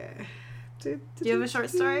read. Okay. Do you have a short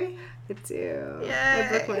story? I do. Yay. I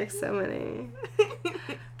bookmarked so many.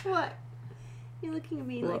 What? You're looking at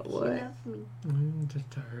me like you love me. Just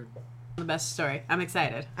tired. The best story. I'm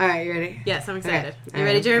excited. All right, you ready? Yes, I'm excited. Okay. You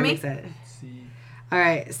ready, Jeremy? I'm excited. Let's see. All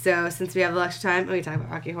right, so since we have a little extra time, we talk about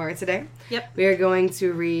Rocky Horror today. Yep. We are going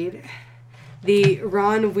to read the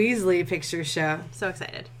Ron Weasley picture show So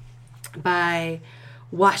excited. by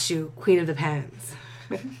Washu, Queen of the Pans.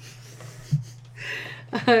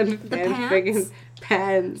 Friggin'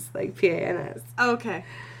 Pans, like P-A-N-S. Oh, okay.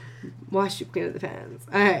 Washu, Queen of the Pans.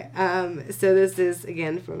 All right, so this is,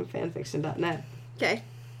 again, from fanfiction.net. Okay.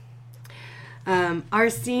 Our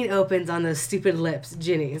scene opens on those stupid lips,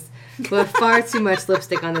 Ginny's, who have far too much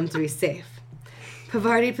lipstick on them to be safe.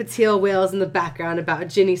 Pavarti Patil wails in the background about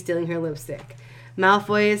Ginny stealing her lipstick.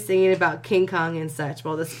 Malfoy is singing about King Kong and such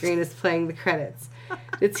while the screen is playing the credits.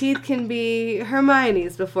 The teeth can be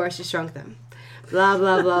Hermione's before she shrunk them. Blah,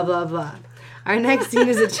 blah, blah, blah, blah. Our next scene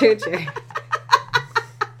is a church.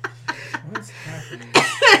 What's happening?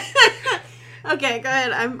 Okay, go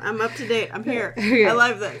ahead. I'm up to date. I'm here. Okay. I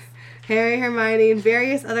love this. Harry, Hermione, and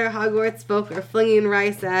various other Hogwarts folk are flinging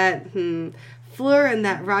rice at Fleur and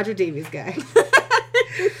that Roger Davies guy.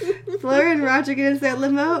 Fleur and Roger get into their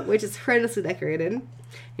limo, which is horrendously decorated,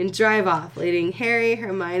 and drive off, leaving Harry,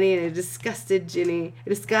 Hermione, and a disguised Ginny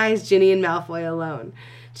and Malfoy alone.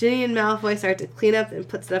 Ginny and Malfoy start to clean up and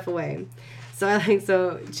put stuff away. So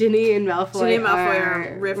Ginny and Malfoy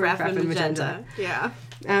are Riff Raff and Magenta. Yeah.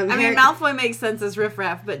 Malfoy makes sense as Riff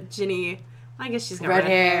Raff, but Ginny, I guess she's got red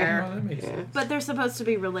hair. Oh, that makes sense. But they're supposed to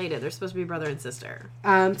be related. They're supposed to be brother and sister.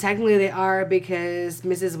 Technically they are, because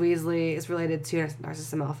Mrs. Weasley is related to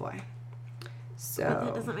Narcissa Malfoy. So But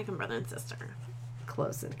that doesn't make them brother and sister.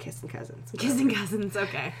 Close and kissing cousins. Kissing cousins,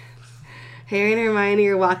 okay. Harry and Hermione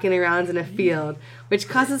are walking around in a field, which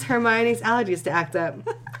causes Hermione's allergies to act up.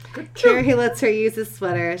 Harry lets her use his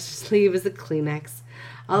sweater. Her sleeve is a Kleenex.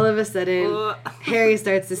 All of a sudden, Harry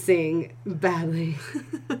starts to sing badly.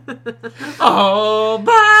 All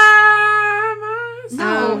by myself.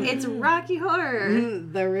 No, it's Rocky Horror.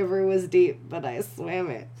 The river was deep, but I swam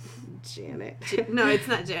it. Janet. No, it's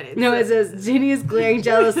not Janet. No, it says Ginny is glaring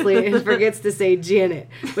jealously and forgets to say Janet,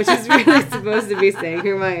 which is really supposed to be saying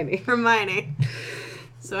Hermione. Hermione.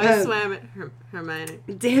 So I swam it, Hermione.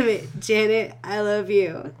 Damn it, Janet, I love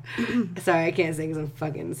you. Sorry, I can't sing because I'm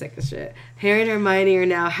fucking sick of shit. Harry and Hermione are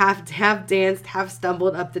now half danced, half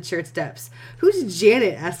stumbled up the church steps. Who's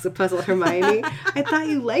Janet? Asks the puzzled Hermione. I thought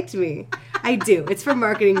you liked me. I do. It's for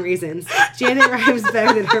marketing reasons. Janet rhymes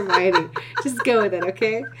better than Hermione. Just go with it,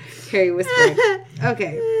 okay? Harry whispered.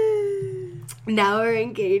 Okay. Now we're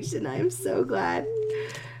engaged and I'm so glad.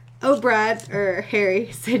 Oh, Brad, or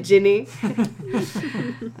Harry, said Ginny.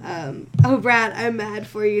 Oh, Brad, I'm mad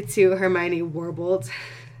for you too, Hermione warbled.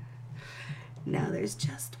 Now there's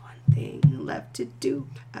just one thing left to do.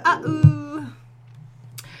 Uh-oh.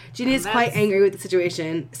 Ginny is quite angry with the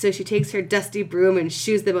situation, so she takes her dusty broom and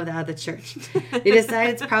shoos them both out of the church. They decide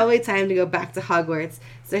it's probably time to go back to Hogwarts,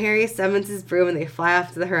 so Harry summons his broom and they fly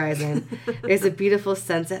off to the horizon. There's a beautiful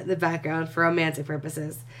sunset in the background for romantic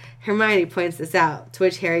purposes. Hermione points this out, to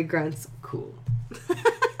which Harry grunts, cool.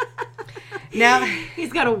 Now,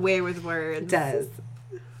 he's got a way with words. Does.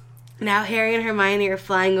 Now Harry and Hermione are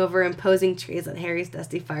flying over imposing trees on Harry's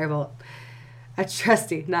dusty firebolt. A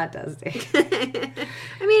trusty, not dusty.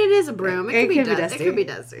 I mean, it is a broom. It could be dusty. It could be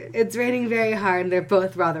dusty. It's raining very hard, and they're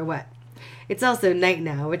both rather wet. It's also night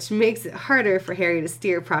now, which makes it harder for Harry to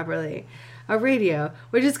steer properly. A radio,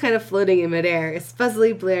 which is kind of floating in midair, is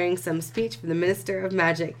fuzzily blaring some speech from the Minister of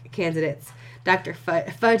Magic candidates. Dr.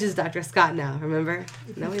 Fudge is Dr. Scott now, remember?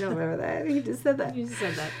 No, we don't remember that. He just said that. You just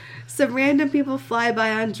said that. Some random people fly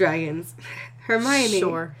by on dragons. Hermione...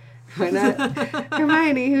 Sure. Why not?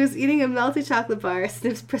 Hermione, who's eating a melty chocolate bar,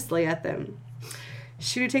 sniffs briskly at them.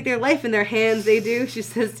 Should we take their life in their hands? They do, she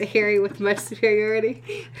says to Harry with much superiority.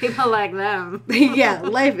 People like them. Yeah,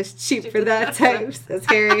 life is cheap for that type, says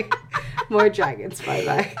Harry. More dragons fly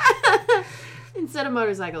by. Instead of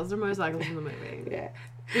motorcycles, they're motorcycles in the movie. Yeah.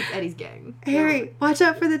 It's Eddie's gang. Harry, watch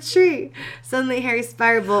out for the tree. Suddenly, Harry's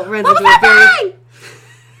firebolt runs into a very...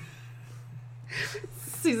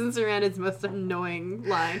 Susan Sarandon's most annoying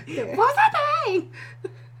line. Yeah. What was that thing?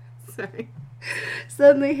 Sorry.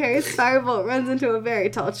 Suddenly, Harry's firebolt runs into a very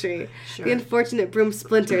tall tree. Sure. The unfortunate broom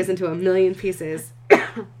splinters into a million pieces.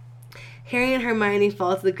 Harry and Hermione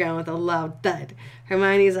fall to the ground with a loud thud.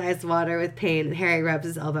 Hermione's eyes water with pain, and Harry rubs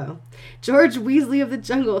his elbow. George Weasley of the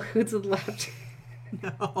jungle hoots with laughter.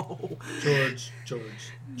 No. George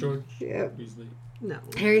Yep. Weasley. No.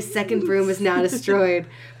 Harry's second broom is now destroyed,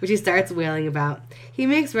 which he starts wailing about. He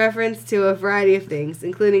makes reference to a variety of things,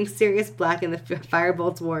 including Sirius Black and the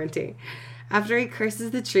Firebolt's warranty. After he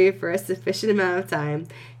curses the tree for a sufficient amount of time,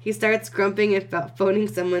 he starts grumping and phoning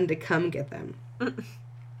someone to come get them.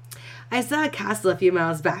 I saw a castle a few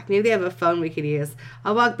miles back. Maybe they have a phone we could use.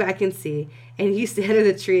 I'll walk back and see. And you stay under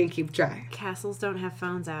the tree and keep dry. Castles don't have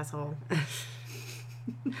phones, asshole.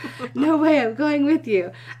 No way, I'm going with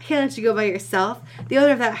you. I can't let you go by yourself. The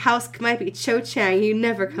owner of that house might be Cho Chang. You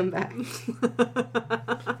never come back.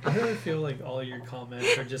 I really feel like all your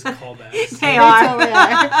comments are just callbacks. They are. Totally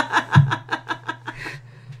are.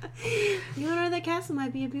 The owner of that castle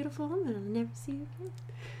might be a beautiful woman. I'll never see her again.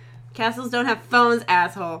 Castles don't have phones,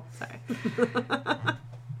 asshole. Sorry.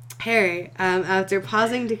 Harry, after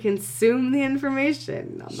pausing to consume the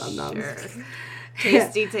information. Nom, nom, nom. Sure.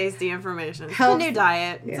 Tasty information. It's a new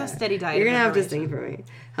diet. It's a steady diet. You're going to have to sing for me.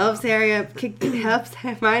 Helps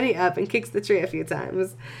Hermione up and kicks the tree a few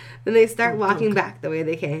times. Then they start walking back the way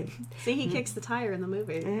they came. See, he kicks the tire in the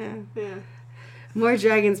movie. Yeah. More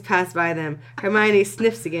dragons pass by them. Hermione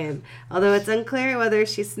sniffs again, although it's unclear whether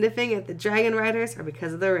she's sniffing at the dragon riders or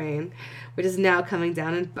because of the rain, which is now coming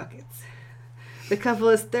down in buckets. The couple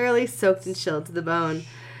is thoroughly soaked and chilled to the bone.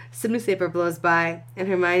 Some newspaper blows by, and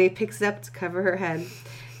Hermione picks it up to cover her head.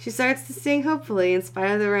 She starts to sing hopefully in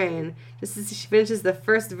spite of the rain. Just as she finishes the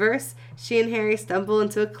first verse, she and Harry stumble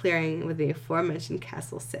into a clearing where the aforementioned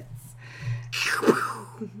castle sits.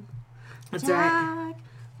 That's right.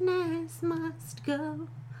 Darkness must go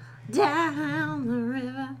down the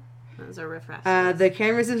river. That was a riff raff. The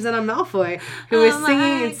camera zooms in on Malfoy, who is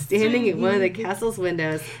singing and standing at one of the castle's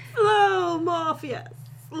windows. Slow, Morpheus,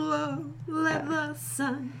 slow, let the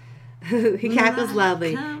sun. He cackles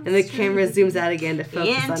loudly, and the camera zooms out again to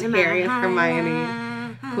focus on Harry and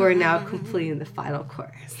Hermione, who are now completing the final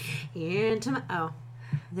chorus. There's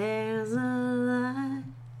a light.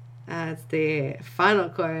 It's the final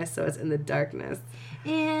chorus, so it's in the darkness.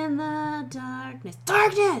 In the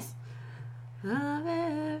darkness of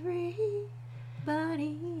everybody's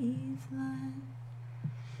life.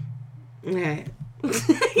 Okay.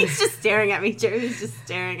 He's just staring at me. Jeremy's just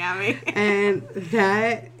staring at me. And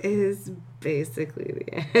that is basically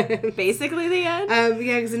the end. Basically the end?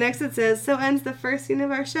 Yeah, because next it says, so ends the first scene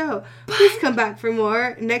of our show. Please come back for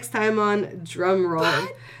more next time on Drum Roll,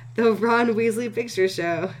 the Ron Weasley Picture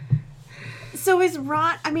Show. So is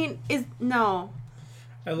Ron, no.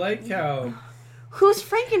 I like how... Who's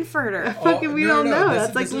Frankenfurter? We don't know.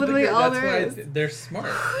 That's like literally all there is. They're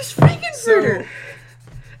smart. Who's Frankenfurter?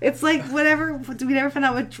 It's like whatever. We never found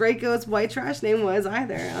out what Draco's white trash name was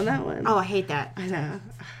either on that one. Oh, I hate that. I know.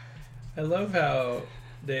 I love how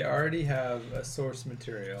they already have a source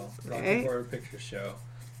material, Rocky Horror Picture Show,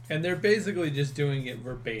 and they're basically just doing it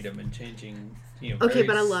verbatim and changing. Okay,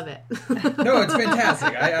 but I love it. No, it's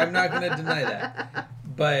fantastic. I'm not going to deny that.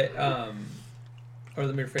 But or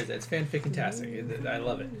let me rephrase that. It's fanfic-tastic. I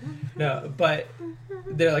love it. No, but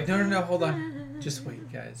they're like, no, hold on. Just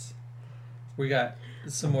wait, guys. We got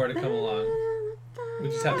some more to come along. We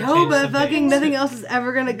just have to change but some fucking dates. nothing else is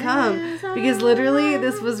ever going to come. Because literally,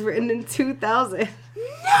 this was written in 2000. No!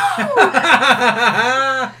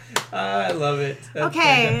 I love it. That's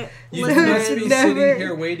okay. You must be sitting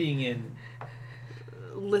here waiting in...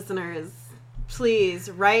 Listeners, please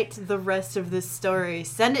write the rest of this story.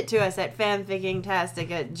 Send it to us at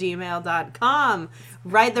fanficingtastic@gmail.com.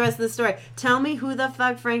 Write the rest of the story. Tell me who the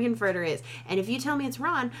fuck Frankenfurter is. And if you tell me it's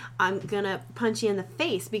Ron, I'm gonna punch you in the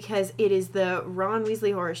face because it is the Ron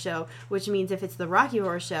Weasley Horror Show, which means if it's the Rocky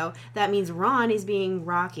Horror Show, that means Ron is being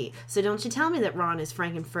Rocky. So don't you tell me that Ron is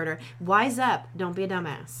Frankenfurter. Wise up. Don't be a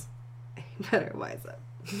dumbass. Better wise up.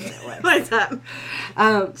 Wise up.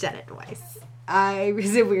 Janet Weiss.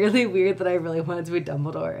 Is it weirdly weird that I really wanted to be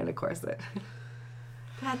Dumbledore in a corset?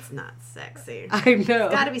 That's not sexy. I know.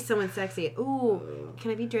 It's gotta be someone sexy. Ooh,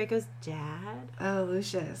 can I be Draco's dad? Oh,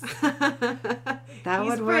 Lucius. That He's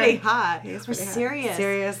would work. pretty hot. He's We're pretty hot. serious.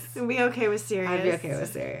 Serious. We'd be okay with serious. I'd be okay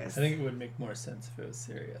with serious. I think it would make more sense if it was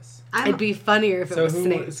serious. It'd be funnier if it was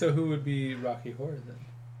Snape. So who would be Rocky Horror then?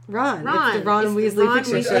 Ron. Ron. It's the Ron It's Weasley Ron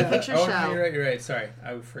picture Weasley show. picture Oh, show. no, you're right. Sorry,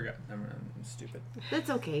 I forgot. I'm stupid. That's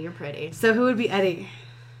okay. You're pretty. So who would be Eddie?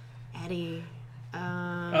 Eddie.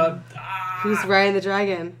 Who's riding the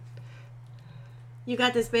dragon? You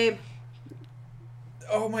got this, babe.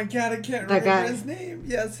 Oh my god, I can't That remember guy. his name.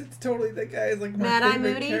 Yes, it's totally that guy. Is like my Mad-Eye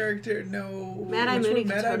favorite Moody? character. No, Mad Eye which Moody one?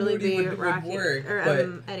 could Mad-Eye totally Moody be would Rocky. work, Or but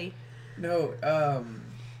Eddie. no.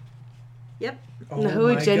 Yep. Oh No, who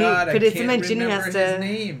would my Ginny- God, but I it's can't meant Ginny remember has his to-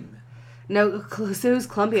 name. No, so who's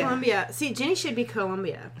Columbia? Columbia. See, Ginny should be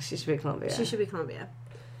Columbia. She should be Columbia. She should be Columbia.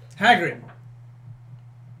 Hagrid.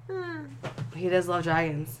 He does love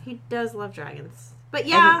dragons. He does love dragons. But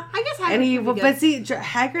yeah, I guess Hagrid And he, would be but good. see,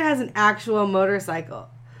 Hagrid has an actual motorcycle.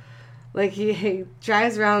 Like he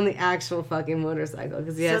drives around the actual fucking motorcycle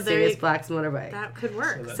because he So has there Sirius you- Black's motorbike. That could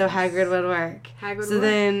work. So So Hagrid would work. Hagrid So would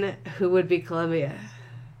then, who would be Columbia?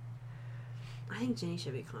 I think Ginny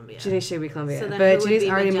should be Columbia. Ginny should be Columbia, So then who but would Ginny's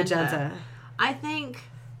be already Magenta? magenta. I think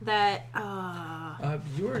that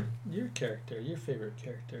Your character, your favorite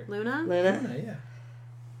character. Luna Luna Yeah.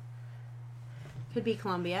 could be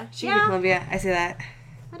Columbia. she could be Columbia. I see that.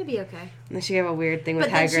 That'd be okay. And then she have a weird thing with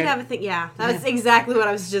But then she'd Hagrid. have a thing. Yeah, that was exactly what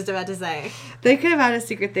I was just about to say. They could have had a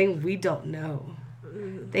secret thing we don't know.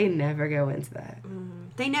 They never go into that.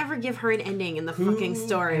 They never give her an ending in the Who- fucking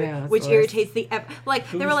story, I know, it's which the worst. irritates the like.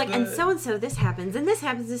 They were Who's like, and the- so this happens, and this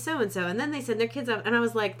happens to so and then they send their kids out, and I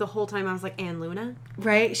was like, the whole time I was like, and Luna,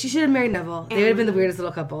 Right? She should have married Neville. They would have been the weirdest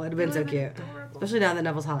little couple. It'd have been so cute. adorable. Especially now that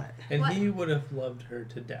Neville's hot. And What? he would have loved her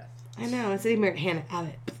to death. I know. Instead he married Hannah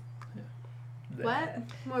Abbott. What?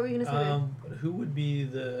 What were you gonna say? babe? Who would be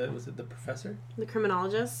was it the professor? The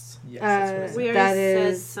criminologist. Yes, that's what I We said. already That said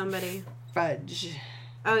is- somebody. Fudge.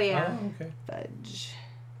 Oh yeah. Oh, okay. Fudge.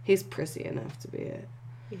 He's prissy enough to be it.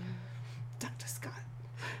 Yeah. Dr. Scott.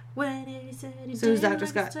 When he said he So who's didn't Dr. like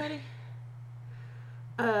Scott? to study.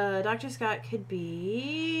 Dr. Scott could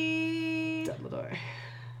be. Dumbledore.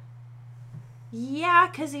 Yeah,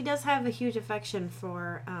 because he does have a huge affection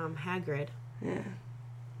for Hagrid. Yeah.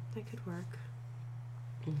 That could work.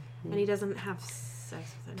 And he doesn't have sex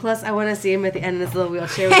with anyone. Plus, I want to see him at the end in his little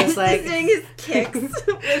wheelchair with his, like, doing his kicks.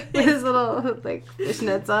 with his little, like,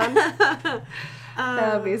 fishnets on.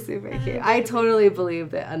 That would be super cute. I totally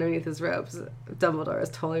believe that underneath his robes, Dumbledore is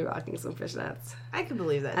totally rocking some fishnets I could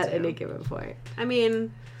believe that, at too. any given point. I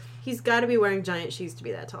mean, he's got to be wearing giant shoes to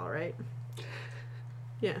be that tall, right?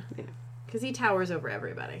 Yeah. Yeah. Because he towers over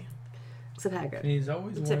everybody. Except Hagrid. And he's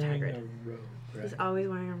always Except wearing Hagrid. a robe, right? He's always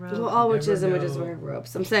wearing a robe. Well, all You witches and never witches know. wear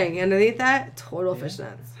robes. I'm saying, underneath that, total Yeah.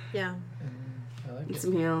 fishnets. Yeah. I like And it.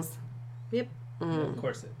 some heels. Yep. Of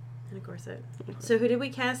course it. And a corset. So who did we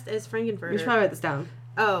cast as Frankenfurter? We should probably write this down.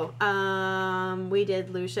 Oh, we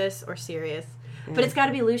did Lucius or Sirius. Yeah. But it's got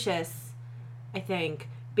to be Lucius, I think,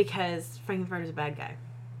 because Frankenfurter's a bad guy.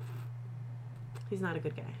 He's not a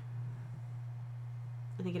good guy.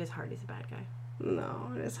 I think it is Hardy's a bad guy.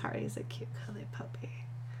 No, it is hard. He's a cute, cuddly puppy.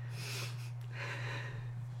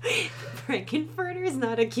 Frankenfurter is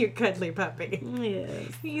not a cute, cuddly puppy.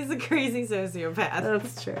 Yes. He's a crazy sociopath.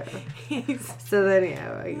 That's true. He's So then,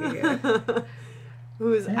 yeah.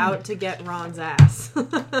 who's out to get Ron's ass. Who are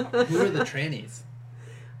the trannies?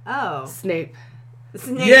 Oh. Snape.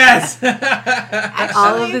 Snape. Yes!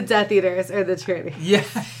 All of the Death Eaters are the Trinity.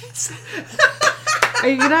 Yes!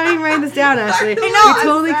 You're not even writing this down, Ashley. I know, You I'm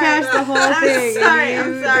totally sorry. cashed the whole I'm thing. sorry, and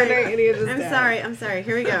I'm you sorry. didn't write any of this down. I'm sorry.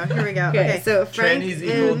 Here we go. Okay, Okay. so Frank Trannies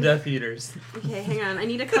equal and- Death Eaters. Okay, hang on. I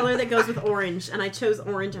need a color that goes with orange, and I chose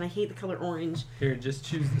orange, and I hate the color orange. Here, just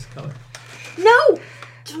choose this color. No!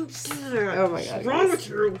 Don't do that. Oh my God, What's wrong guys. with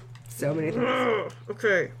you? So many things. Ugh.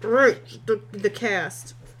 Okay, right. The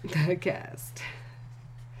cast. The cast.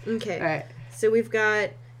 Okay. All right. So we've got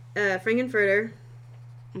Frankenfurter.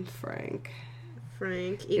 Frank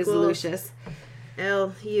Frank is equals Lucius.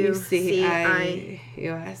 Lucius.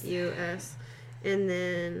 UCIUS. And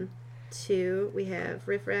then 2, we have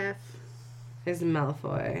Riff Raff. Is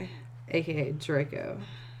Malfoy, a.k.a. Draco.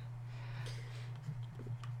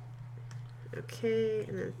 Okay,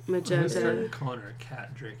 and then Magenta. Calling her a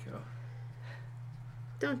cat, Draco.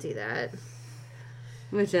 Don't do that.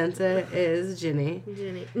 Magenta is Ginny.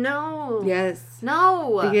 Ginny. No. Yes.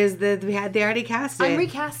 No. Because they already cast it. I'm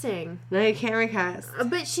recasting. No, you can't recast.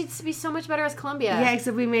 But she'd be so much better as Columbia. Yeah,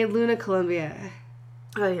 except we made Luna Columbia.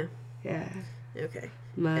 Oh, yeah. Yeah. Okay.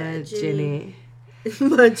 Ginny.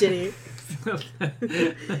 Ginny.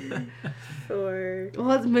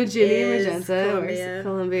 Well, it's Magenta. Columbia.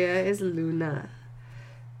 Columbia is Luna.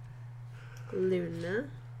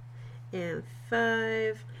 And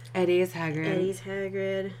 5. Eddie is Hagrid. Eddie's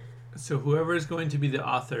Hagrid. So whoever is going to be the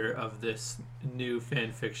author of this new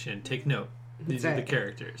fan fiction, take note. These are the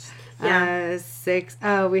characters. Yeah. 6.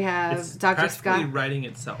 Oh, we have It's Dr. Scott. writing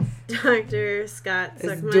itself. Dr. Scott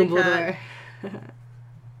Is Dumbledore. Dumbledore.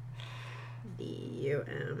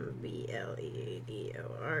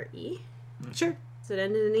 Sure. Does it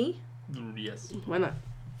end in an E? Yes. Why not?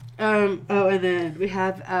 And then we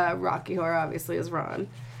have Rocky Horror, obviously, is Ron.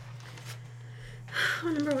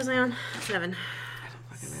 What number was I on? 7. I don't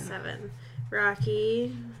fucking know. 7.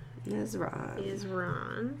 Rocky Is Ron. is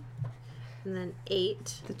Ron. And then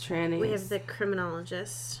 8. The trannies. We have the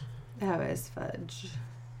criminologist. Oh, is Fudge.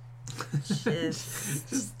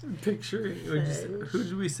 Just picture. Who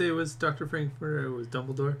did we say was Dr. Frankfurter? It was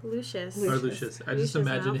Dumbledore? Lucius. Or Lucius. I just Lucius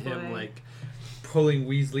imagine Malfoy. him like pulling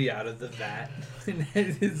Weasley out of the vat and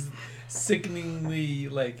his sickeningly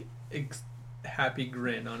like happy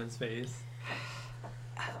grin on his face.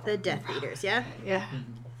 The Death Eaters, yeah? Yeah.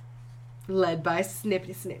 Led by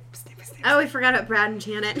Snippy Snip. Oh, we forgot about Brad and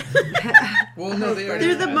Janet. Well, no, they already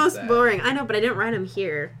They're the passed most that. boring. I know, but I didn't write them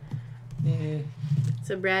here. Yeah.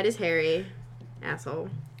 So Brad is Harry. Asshole.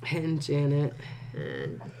 And Janet.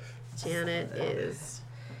 And Janet is...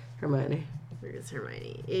 Hermione. Where's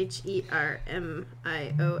Hermione? Hermione.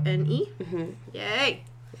 Mm-hmm. Yay!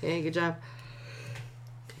 Hey, good job.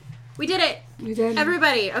 We did it! We did.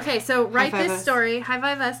 Everybody, okay, so write High five this us. story. High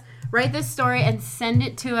five us. Write this story and send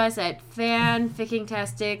it to us at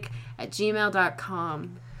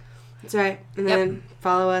fanfickingtastic@gmail.com. That's right. And then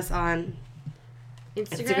follow us on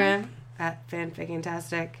Instagram. at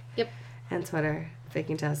fanfickingtastic. Yep. And Twitter,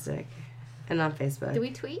 Fickingtastic. And on Facebook. Do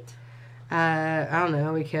we tweet? I don't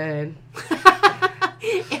know. We could.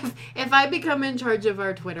 If I become in charge of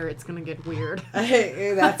our Twitter, it's gonna get weird.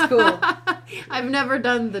 That's cool. I've never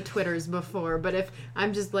done the Twitters before, but if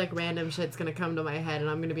I'm just like random shit's gonna come to my head and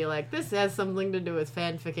I'm gonna be like, this has something to do with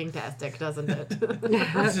fanfickingtastic, doesn't it?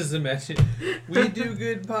 Let's just imagine. We do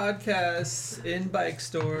good podcasts in bike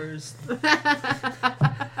stores. All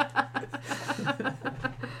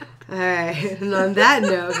right. And on that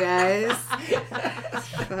note, guys.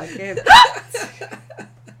 Fucking.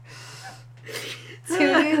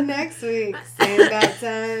 Tune in next week. Same bat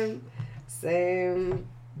time. Same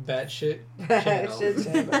Batshit bat channel. shit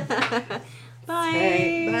channel.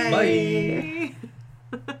 Bye. Bye.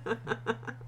 Bye.